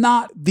card. I am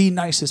not the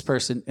nicest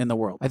person in the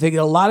world. I think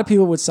a lot of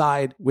people would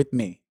side with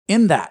me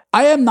in that.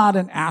 I am not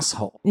an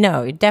asshole,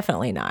 No,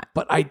 definitely not.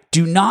 but I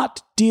do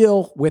not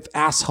deal with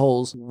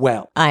assholes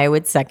well. I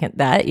would second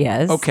that,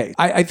 yes. Okay.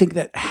 I think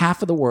that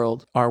half of the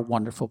world are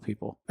wonderful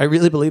people. I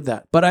really believe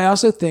that. But I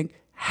also think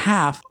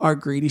half are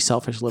greedy,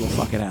 selfish little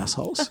fucking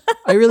assholes.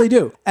 I really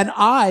do. And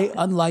I,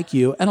 unlike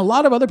you and a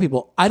lot of other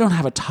people, I don't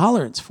have a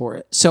tolerance for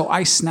it. So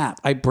I snap,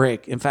 I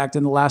break. In fact,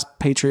 in the last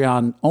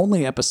Patreon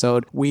only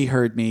episode, we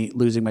heard me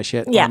losing my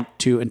shit Yeah. on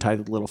two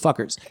entitled little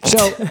fuckers.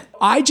 So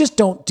I just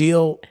don't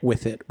deal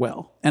with it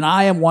well. And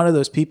I am one of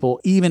those people,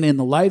 even in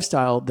the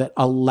lifestyle, that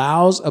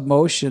allows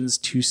emotions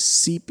to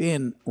seep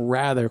in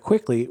rather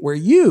quickly, where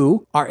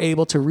you are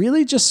able to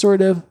really just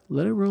sort of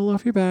let it roll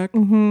off your back.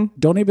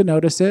 Don't even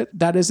notice it.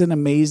 That is an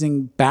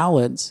amazing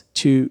balance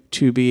to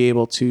be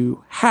able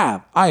to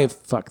have. I have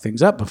fucked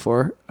things up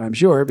before, I'm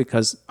sure,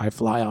 because I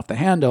fly off the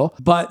handle,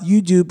 but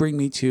you do bring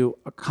me to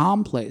a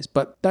calm place,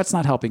 but that's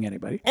not helping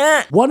anybody.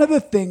 One of the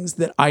things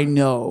that I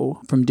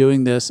know from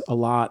doing this a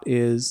lot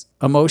is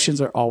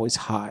emotions are always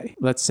high.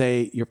 Let's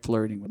say you're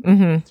flirting with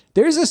them.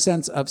 There's a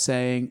sense of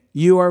saying,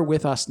 you are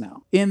with us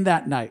now in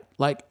that night.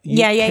 Like, you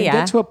can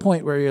get to a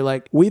point where you're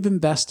like, we've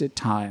invested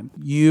time.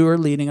 You are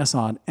leading us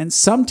on. And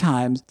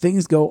sometimes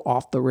things go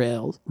off the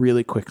rails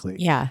really quickly.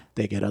 Yeah.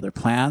 They get other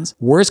plans.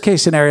 Worst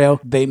case scenario,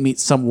 they meet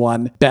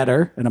someone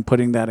better. And I'm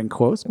putting that in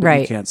quotes, but you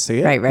Right. can't see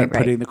it. Right. I'm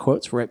putting the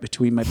quotes right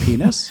between my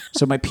penis.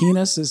 So my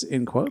penis is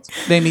in quotes.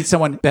 They meet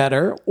someone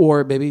better,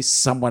 or maybe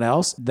someone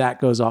else that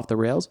goes off the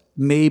rails.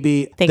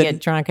 Maybe They get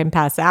drunk and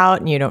pass out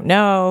and you don't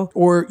know.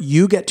 or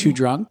you get too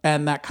drunk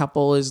and that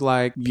couple is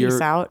like,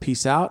 Peace out.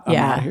 Peace out. I'm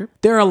Yeah. out of here.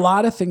 There are a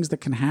lot of things that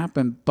can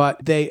happen,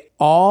 but they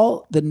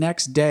all the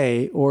next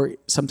day or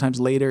sometimes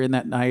later in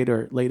that night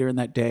or later in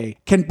that day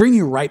can bring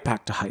you right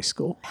back to high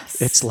school.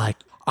 It's like,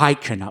 I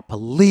cannot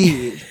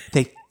believe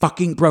they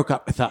fucking broke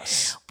up with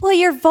us. Well,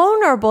 you're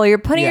vulnerable. You're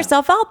putting Yeah.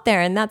 yourself out there.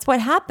 And that's what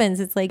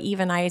happens. It's like,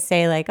 even I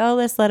say like, oh,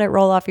 let's let it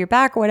roll off your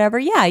back or whatever.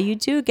 Yeah, you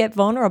do get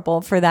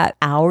vulnerable for that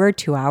hour,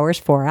 2 hours,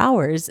 4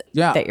 hours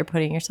Yeah. that you're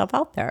putting yourself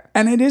out there.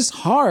 And it is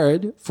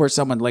hard for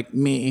someone like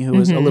me who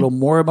is a little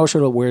more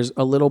emotional, wears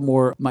a little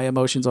more my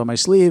emotions on my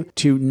sleeve,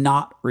 to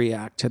not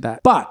react to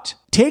that. But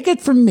take it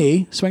from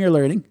me, Swinger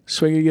Learning,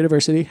 Swinger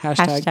University,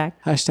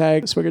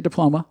 hashtag Swinger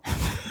Diploma.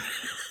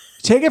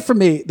 Take it from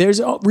me, there's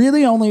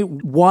really only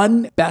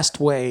one best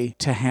way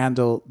to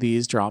handle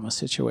these drama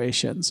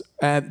situations.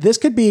 This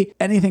could be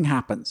anything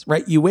happens,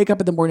 right? You wake up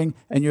in the morning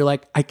and you're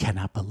like, I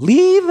cannot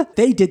believe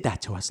they did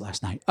that to us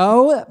last night.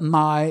 Oh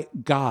my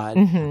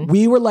God.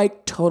 We were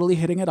like totally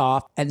hitting it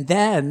off. And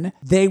then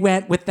they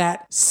went with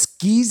that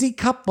skeezy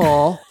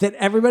couple that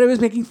everybody was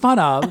making fun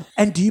of.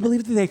 And do you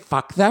believe that they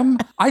fucked them?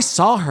 I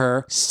saw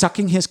her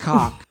sucking his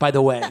cock, by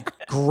the way.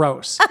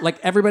 Gross. Like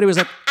everybody was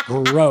like,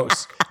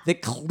 gross. They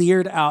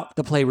cleared out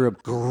the playroom.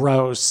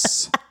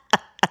 Gross.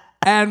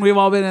 And we've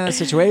all been in a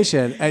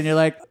situation and you're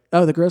like,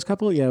 oh, the gross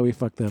couple? Yeah, we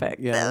fucked them.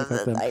 We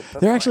fucked them.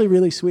 They're actually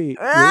really sweet.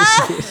 Really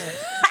sweet.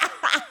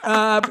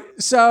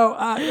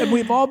 And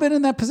we've all been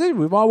in that position.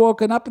 We've all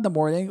woken up in the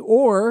morning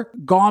or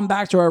gone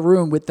back to our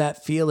room with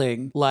that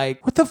feeling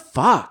like, what the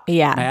fuck,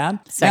 Yeah. man?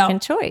 Second Now,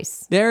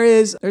 choice.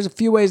 there's a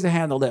few ways to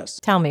handle this.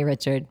 Tell me,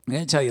 Richard. I'm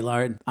going to tell you,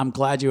 Lauren, I'm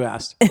glad you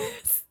asked.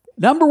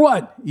 Number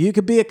one, you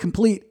could be a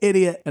complete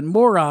idiot and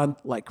moron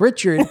like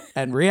Richard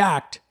and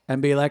react and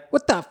be like,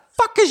 what the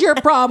fuck is your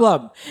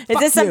problem? Is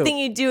this something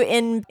you do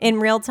in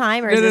real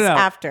time or is this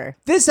after?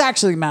 This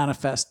actually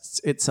manifests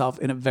itself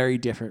in a very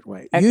different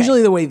way. Okay.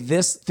 Usually the way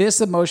this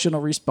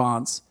emotional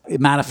response, it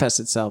manifests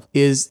itself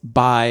is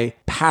by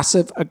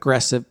passive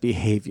aggressive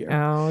behavior.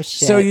 Oh,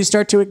 shit. So you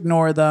start to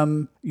ignore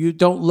them. You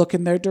don't look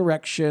in their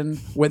direction.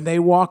 When they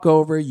walk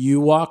over,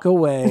 you walk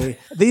away.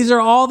 These are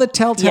all the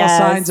telltale Yes.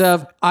 signs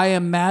of, I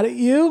am mad at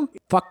you.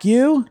 Fuck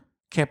you.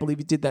 Can't believe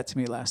you did that to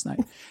me last night.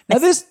 Now,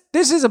 this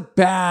is a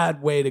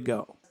bad way to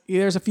go.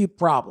 There's a few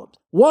problems.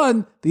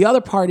 One, the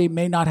other party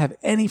may not have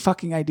any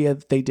fucking idea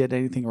that they did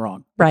anything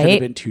wrong. They could have Right.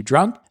 been too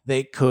drunk.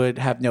 They could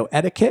have no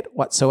etiquette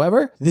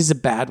whatsoever. This is a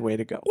bad way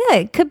to go. Yeah,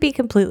 it could be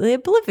completely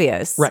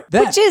oblivious. Right.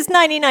 Which is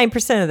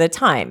 99% of the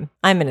time,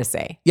 I'm going to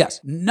say.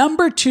 Yes.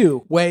 Number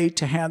 2 way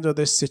to handle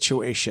this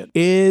situation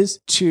is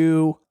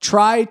to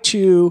try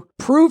to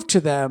prove to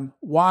them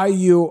why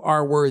you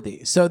are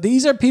worthy. So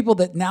these are people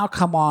that now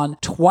come on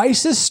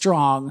twice as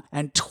strong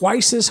and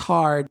twice as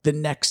hard the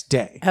next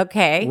day.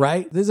 Okay.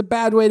 Right? This is a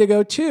bad way to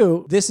go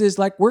too. This is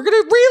like, we're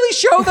going to really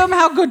show them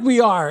how good we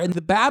are. And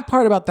the bad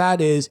part about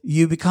that is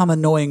you become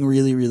annoying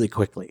really, really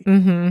quickly.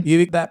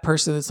 You that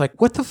person that's like,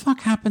 what the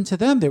fuck happened to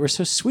them? They were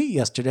so sweet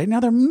yesterday. Now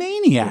they're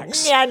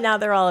maniacs. Yeah, now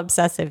they're all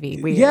obsessive-y.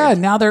 Weird. Yeah,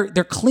 now they're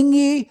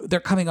clingy. They're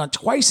coming on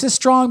twice as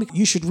strong.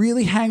 You should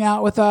really hang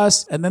out with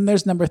us. And then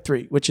there's number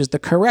 3, which is the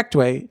correct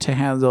way to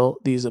handle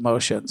these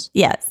emotions.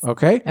 Yes.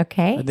 Okay?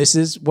 Okay. And this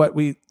is what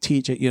we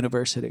teach at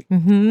university.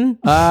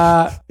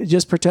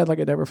 Just pretend like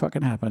it never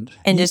fucking happened.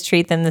 And just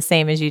treat them the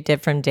same as you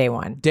did from day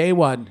one. Day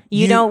one.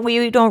 We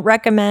don't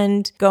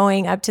recommend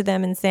going up to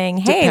them and saying,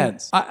 hey,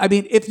 Depends. I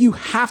mean, if you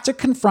have to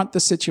confront the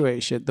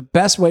situation, the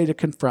best way to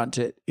confront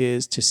it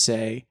is to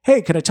say,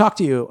 hey, can I talk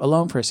to you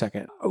alone for a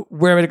second?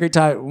 We're having a great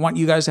time. I want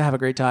you guys to have a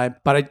great time.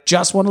 But I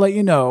just want to let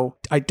you know,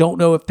 I don't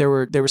know if there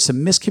was some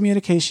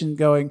miscommunication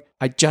going.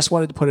 I just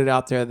wanted to put it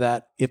out there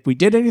that if we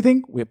did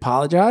anything, we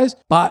apologize,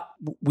 but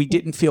we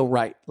didn't feel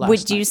right last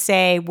would you night.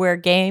 say we're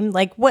game?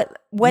 Like what's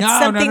No,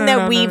 something no, that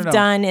no, we've no.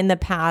 done in the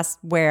past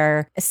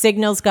where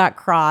signals got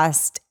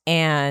crossed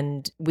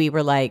and we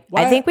were like, I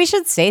What? think we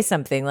should say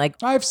something like,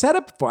 I've said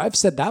it before. I've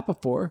said that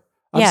before.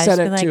 Yeah, I've said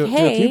just it be to, like,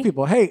 to a few hey.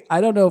 people. Hey,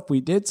 I don't know if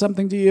we did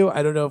something to you.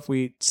 I don't know if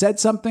we said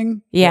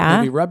something. Yeah. That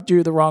maybe rubbed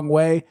you the wrong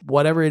way.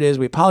 Whatever it is,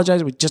 we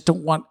apologize. We just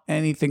don't want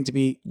anything to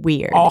be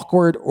weird.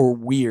 awkward or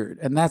weird.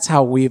 And that's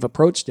how we've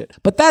approached it.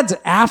 But that's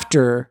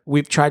after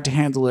we've tried to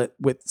handle it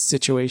with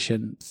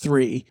situation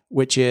 3,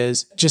 which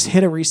is just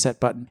hit a reset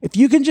button. If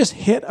you can just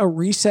hit a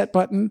reset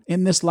button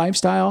in this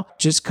lifestyle,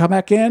 just come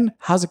back in.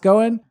 How's it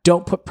going?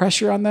 Don't put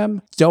pressure on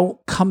them.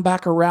 Don't come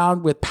back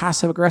around with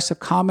passive aggressive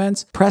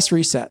comments. Press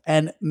reset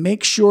and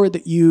make sure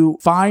that you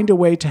find a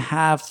way to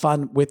have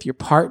fun with your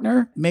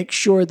partner. Make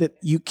sure that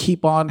you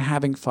keep on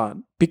having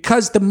fun.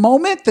 Because the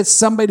moment that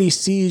somebody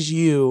sees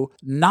you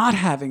not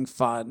having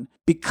fun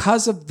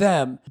because of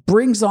them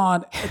brings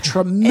on a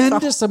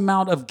tremendous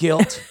amount of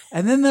guilt,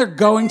 and then they're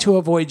going to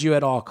avoid you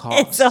at all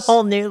costs. It's a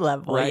whole new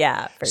level. Right?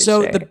 Yeah. For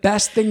So sure. the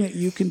best thing that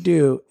you can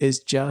do is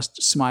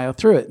just smile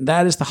through it. And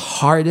that is the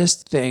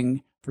hardest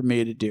thing for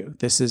me to do.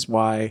 This is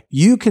why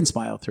you can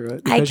smile through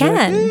it. I because you're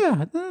like, can.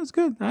 yeah, that's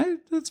good.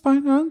 That's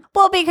fine.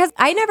 Well, because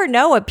I never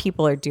know what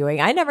people are doing.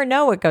 I never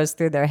know what goes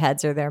through their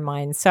heads or their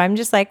minds. So I'm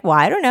just like, well,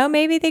 I don't know.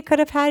 Maybe they could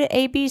have had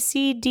A, B,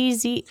 C, D,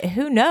 Z.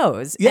 Who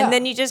knows? Yeah. And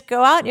then you just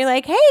go out and you're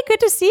like, hey,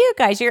 good to see you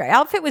guys. Your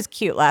outfit was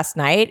cute last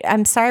night.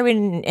 I'm sorry we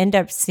didn't end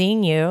up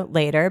seeing you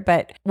later,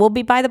 but we'll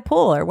be by the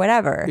pool or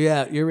whatever.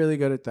 Yeah, you're really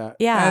good at that.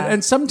 Yeah.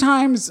 And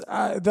sometimes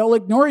they'll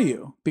ignore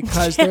you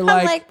because they're I'm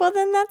like, like, well,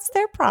 then that's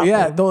their problem.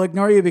 yeah, they'll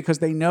ignore you because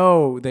they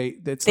know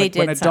it's They like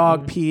when a did dog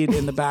something. peed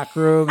in the back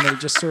room and they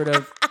just sort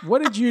of,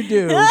 what did you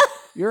do?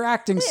 You're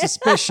acting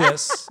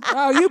suspicious.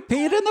 Oh, you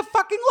peed in the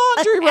fucking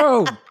laundry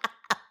room.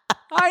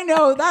 I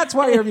know. That's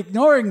why you're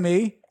ignoring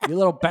me, you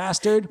little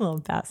bastard. Little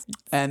bastard.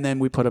 And then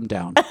we put them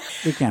down.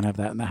 We can't have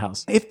that in the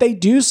house. If they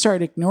do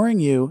start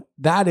ignoring you,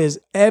 that is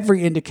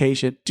every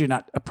indication. Do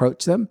not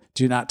approach them.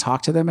 Do not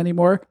talk to them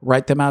anymore.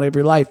 Write them out of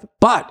your life.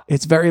 But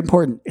it's very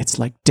important. It's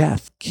like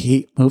death.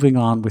 Keep moving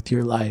on with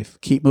your life.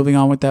 Keep moving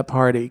on with that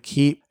party.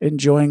 Keep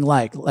enjoying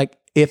life. Like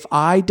if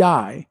I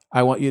die,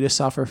 I want you to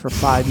suffer for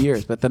 5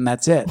 years, but then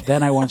that's it.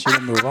 Then I want you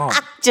to move on.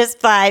 Just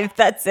 5.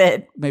 That's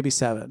it. Maybe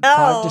 7.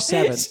 Oh, 5 to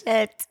 7.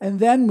 shit. And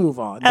then move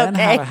on. Then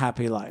Okay. have a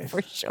happy life.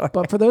 For sure.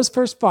 But for those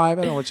first 5,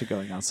 I don't want you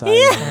going outside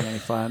and having any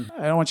fun.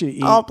 I don't want you to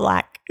eat. All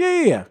black.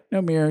 Yeah.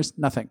 No mirrors,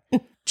 nothing.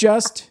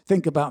 Just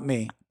think about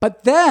me.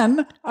 But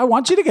then I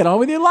want you to get on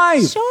with your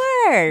life.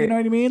 Sure. You know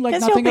what I mean? Like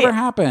 'Cause nothing you'll be- ever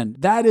happened.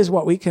 That is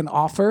what we can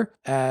offer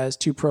as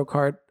 2 pro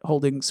card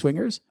holding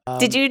swingers.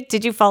 Did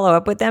you follow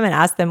up with them and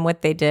ask them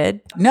what they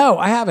did? No,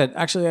 I haven't.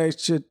 Actually, I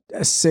should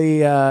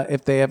see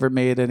if they ever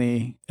made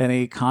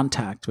any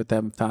contact with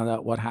them, found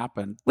out what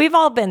happened. We've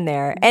all been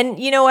there. And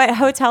you know what?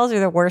 Hotels are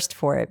the worst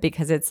for it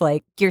because it's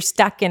like you're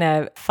stuck in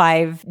a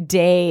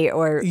 5-day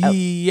or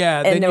Yeah.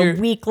 in then a you're-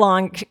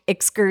 week-long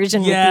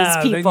excursion yeah,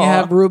 with these people. then you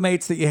have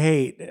roommates that you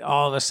hate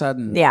all of a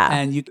sudden. Yeah.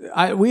 And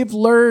we've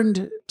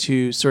learned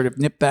to sort of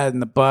nip that in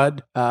the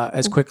bud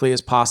as quickly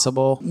as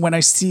possible. When I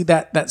see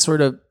that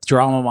sort of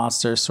drama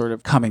monster sort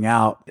of coming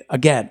out,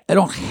 again, I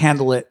don't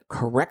handle it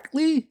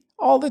correctly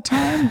all the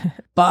time,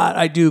 but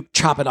I do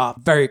chop it off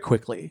very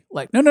quickly.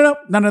 Like, no,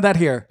 none of that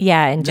here.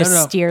 Yeah, and just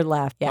no. steer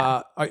left.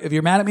 Yeah. If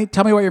you're mad at me,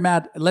 tell me why you're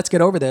mad. Let's get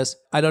over this.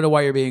 I don't know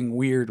why you're being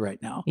weird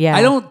right now. Yeah.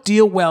 I don't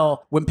deal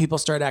well when people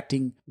start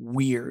acting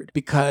weird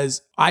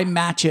because I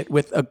match it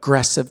with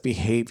aggressive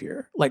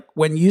behavior. Like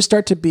when you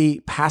start to be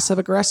passive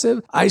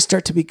aggressive, I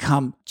start to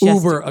become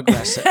Just- uber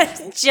aggressive.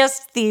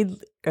 Just the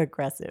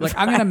aggressive. Like,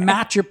 I'm going to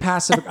match your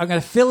passive. I'm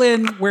going to fill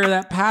in where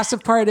that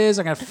passive part is.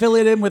 I'm going to fill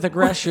it in with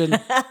aggression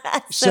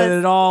so that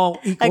it all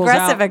equals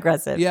out.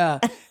 Aggressive. Yeah.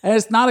 And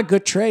it's not a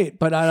good trait,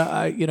 but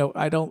I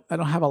don't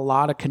have a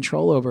lot of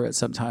control over it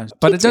sometimes.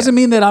 But it doesn't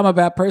mean that I'm a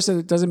bad person.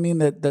 It doesn't mean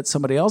that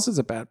somebody else is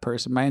a bad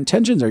person. My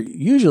intentions are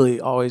usually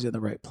always in the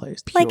right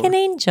place. Pure. Like an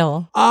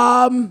angel.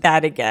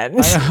 That again.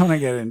 I don't want to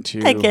get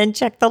into Again,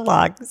 check the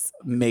logs.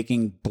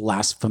 making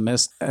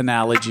blasphemous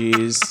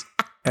analogies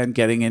and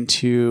getting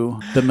into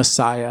the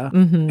Messiah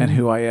and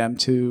who I am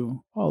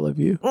to all of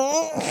you.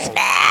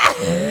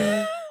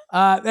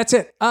 That's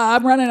it.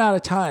 I'm running out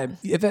of time.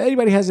 If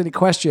anybody has any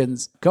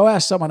questions, go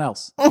ask someone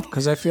else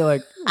because I feel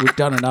like we've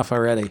done enough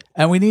already.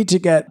 And we need to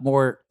get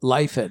more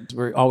life in.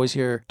 We're always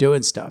here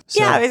doing stuff.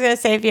 So. Yeah, I was going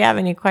to say, if you have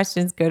any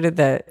questions, go to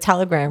the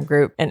Telegram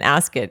group and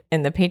ask it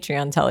in the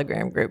Patreon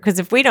Telegram group. Because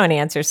if we don't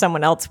answer,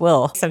 someone else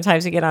will.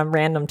 Sometimes we get on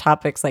random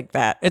topics like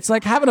that. It's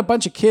like having a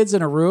bunch of kids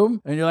in a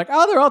room and you're like,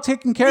 oh, they're all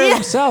taking care of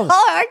themselves.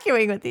 All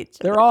arguing with each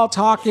other. They're all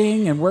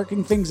talking and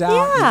working things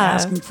out and Yeah.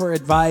 asking for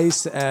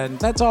advice, and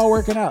that's all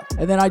working out.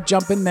 And then I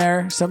jump in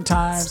there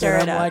sometimes Stir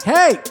and it I'm up. like,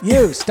 hey,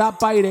 you, stop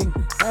biting.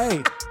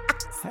 Hey.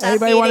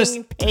 Anybody want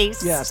eating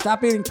paste. Yeah,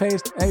 stop eating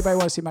paste. Anybody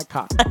want to see my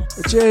cock?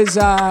 Which is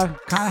kind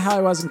of how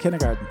I was in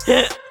kindergarten,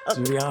 to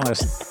be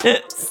honest.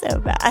 So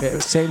bad. It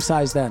was same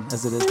size then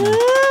as it is now.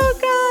 Oh,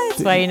 God.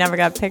 That's why you never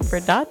got picked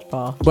for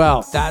dodgeball.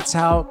 Well, that's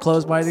how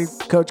close-minded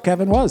Coach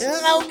Kevin was.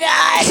 Oh,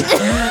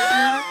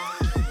 God.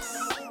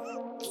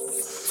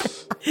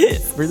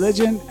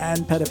 Religion and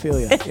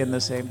pedophilia in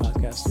the same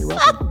podcast. You're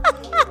welcome.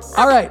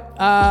 All right.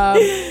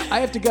 I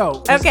have to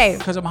go. Okay.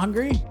 Because I'm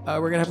hungry. We're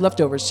going to have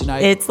leftovers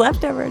tonight. It's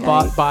leftover night.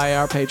 Bought by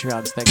our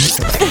Patreons. Thank you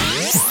so much.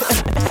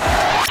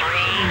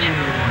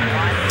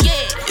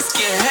 Yeah, it's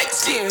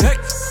getting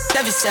hurt.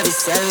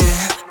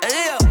 777.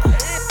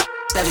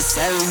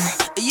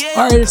 77. Yeah.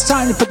 All right, it's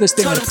time to put this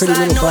thing in a pretty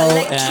little bow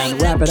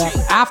and wrap it up.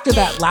 After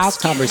that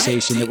last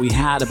conversation that we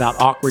had about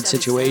awkward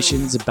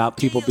situations, about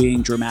people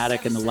being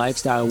dramatic in the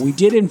lifestyle, we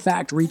did in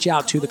fact reach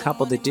out to the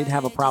couple that did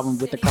have a problem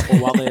with the couple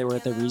while they were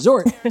at the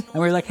resort. And we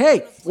were like,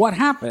 hey, what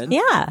happened?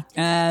 Yeah.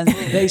 And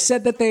they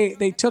said that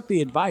they took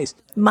the advice.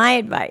 My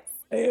advice.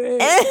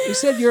 You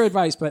said your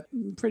advice, but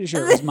I'm pretty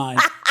sure it was mine.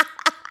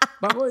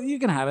 But well, you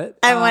can have it.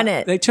 I want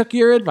it. They took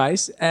your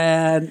advice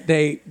and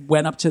they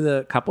went up to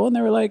the couple and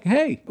they were like,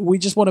 hey, we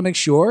just want to make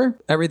sure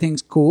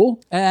everything's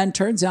cool. And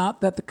turns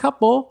out that the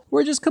couple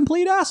were just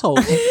complete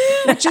assholes,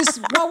 which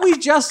is what we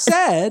just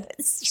said.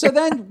 So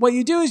then what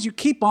you do is you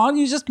keep on,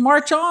 you just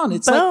march on.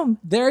 It's Boom. like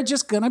they're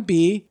just going to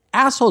be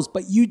assholes,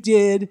 but you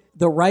did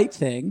the right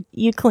thing.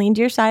 You cleaned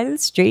your side of the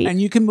street.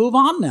 And you can move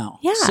on now.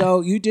 Yeah.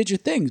 So you did your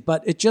things,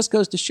 but it just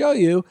goes to show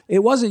you it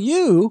wasn't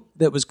you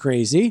that was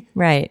crazy.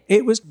 Right.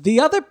 It was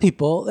the other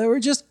people that were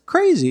just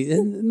crazy.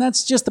 And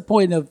that's just the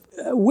point of,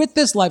 with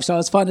this lifestyle,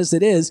 as fun as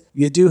it is,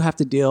 you do have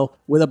to deal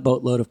with a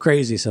boatload of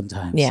crazy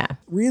sometimes. Yeah.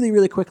 Really,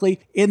 really quickly.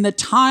 In the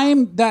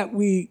time that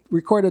we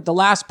recorded the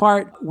last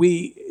part,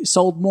 we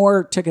sold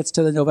more tickets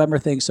to the November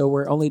thing. So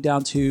we're only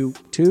down to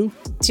 2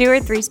 or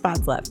 3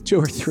 spots left. 2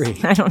 or 3.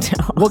 I don't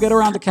know. We'll get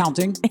around to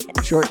counting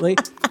shortly.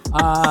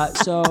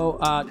 So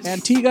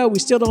Antigua, we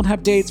still don't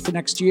have dates for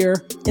next year.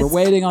 We're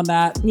waiting on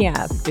that.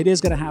 Yeah. It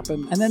is going to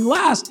happen. And then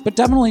last, but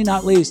definitely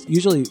not least,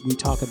 usually we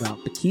talk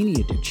about bikini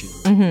addiction.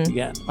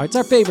 Again, it's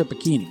our favorite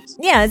bikinis.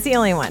 Yeah, it's the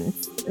only one.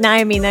 No,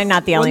 I mean, they're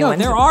not the only ones.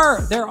 there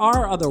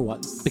are other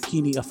ones.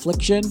 Bikini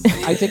affliction,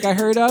 I think I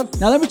heard of.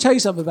 Now let me tell you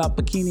something about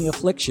bikini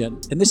affliction,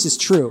 and this is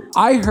true.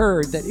 I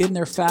heard that in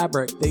their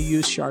fabric they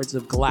use shards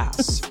of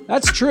glass.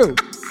 That's true.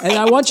 And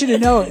I want you to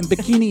know in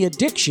bikini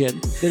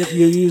addiction that if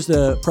you use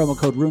the promo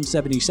code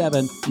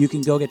ROOM77, you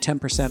can go get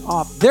 10%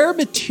 off. Their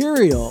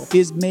material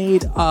is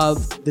made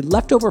of the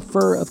leftover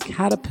fur of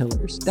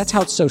caterpillars. That's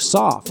how it's so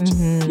soft.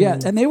 Yeah,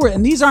 and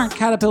these aren't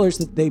caterpillars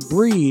that they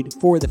breed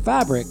for the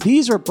fabric.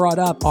 These are brought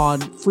up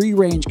on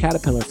free-range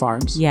caterpillar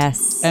farms.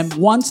 Yes. And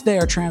once they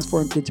are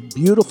transformed into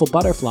beautiful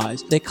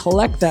butterflies, they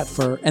collect that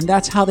fur, and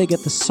that's how they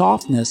get the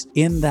softness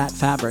in that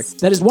fabric.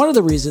 That is one of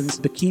the reasons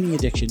bikini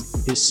addiction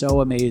is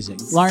so amazing.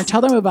 Lauren,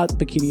 tell them about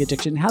bikini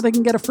addiction, how they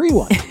can get a free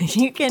one.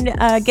 You can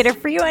get a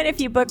free one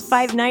if you book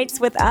 5 nights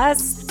with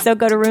us. So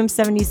go to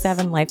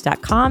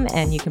room77life.com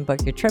and you can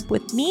book your trip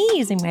with me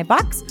using my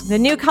box. The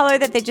new color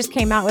that they just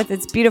came out with,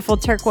 it's beautiful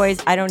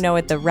turquoise. I don't know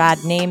what the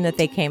rad name that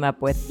they came up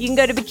with. You can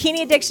go to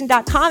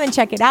bikiniaddiction.com and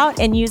check it out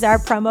and use our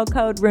promo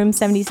code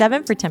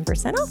room77 for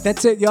 10% off.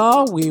 That's it,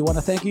 y'all. We want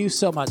to thank you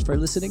so much for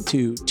listening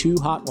to Two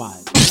Hot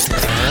Wives.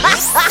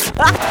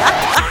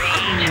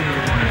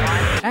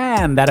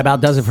 And that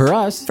about does it for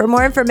us. For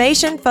more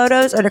information,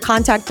 photos, or to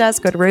contact us,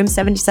 go to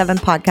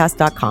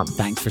room77podcast.com.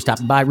 Thanks for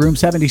stopping by Room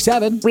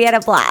 77. We had a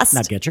blast.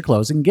 Now get your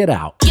clothes and get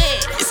out. Yeah,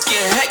 it's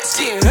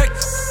getting hurt.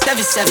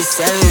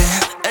 777.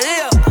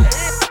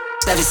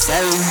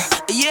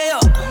 77. Yeah.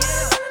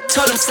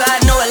 Told him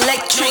slide no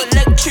electric.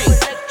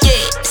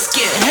 Yeah, it's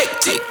getting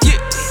hectic. Yeah.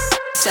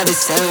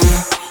 77.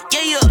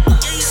 Yeah.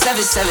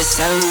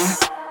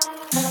 777.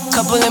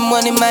 Couple of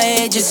money in my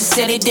head just to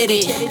say they did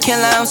it. Can't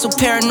lie, I'm so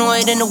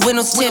paranoid and the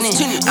windows tinted.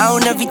 I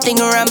own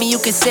everything around me, you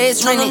can say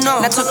it's rented.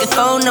 Not talking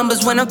phone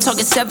numbers when I'm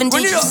talking 7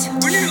 digits.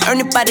 Earn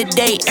it by the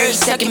day, every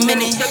second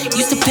minute.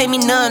 Used to pay me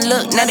none,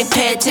 look, now they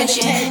pay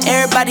attention.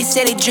 Everybody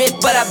say they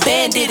drip, but I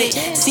banded it.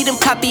 See them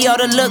copy all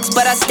the looks,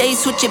 but I stay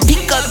switching.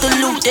 Pick up the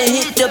loot, then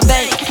hit the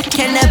bank.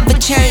 Can't never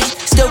change,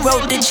 still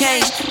wrote the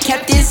change.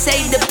 Captain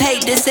say the pay,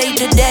 this ain't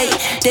the day.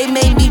 They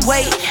made me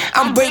wait,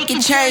 I'm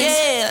breaking chains.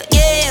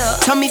 Yeah.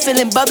 Tommy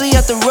feeling bubbly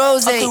out the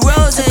rose.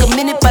 Took a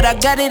minute, but I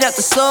got it out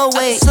the slow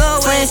way.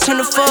 Friends turn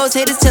to foes,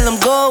 haters tell them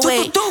go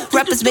away.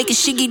 Rappers making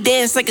shiggy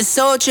dance like a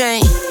soul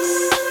train.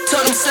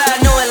 Told them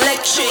slide, no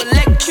electric.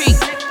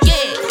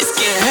 Yeah, it's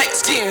getting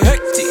hectic.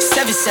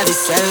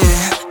 777.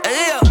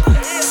 Yeah.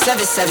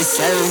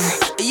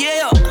 777.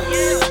 Yeah.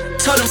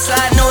 Told them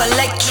slide, no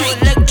electric.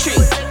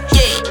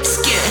 Yeah, it's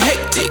getting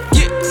hectic.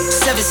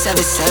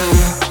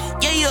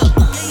 777. Yeah.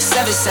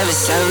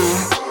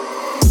 777.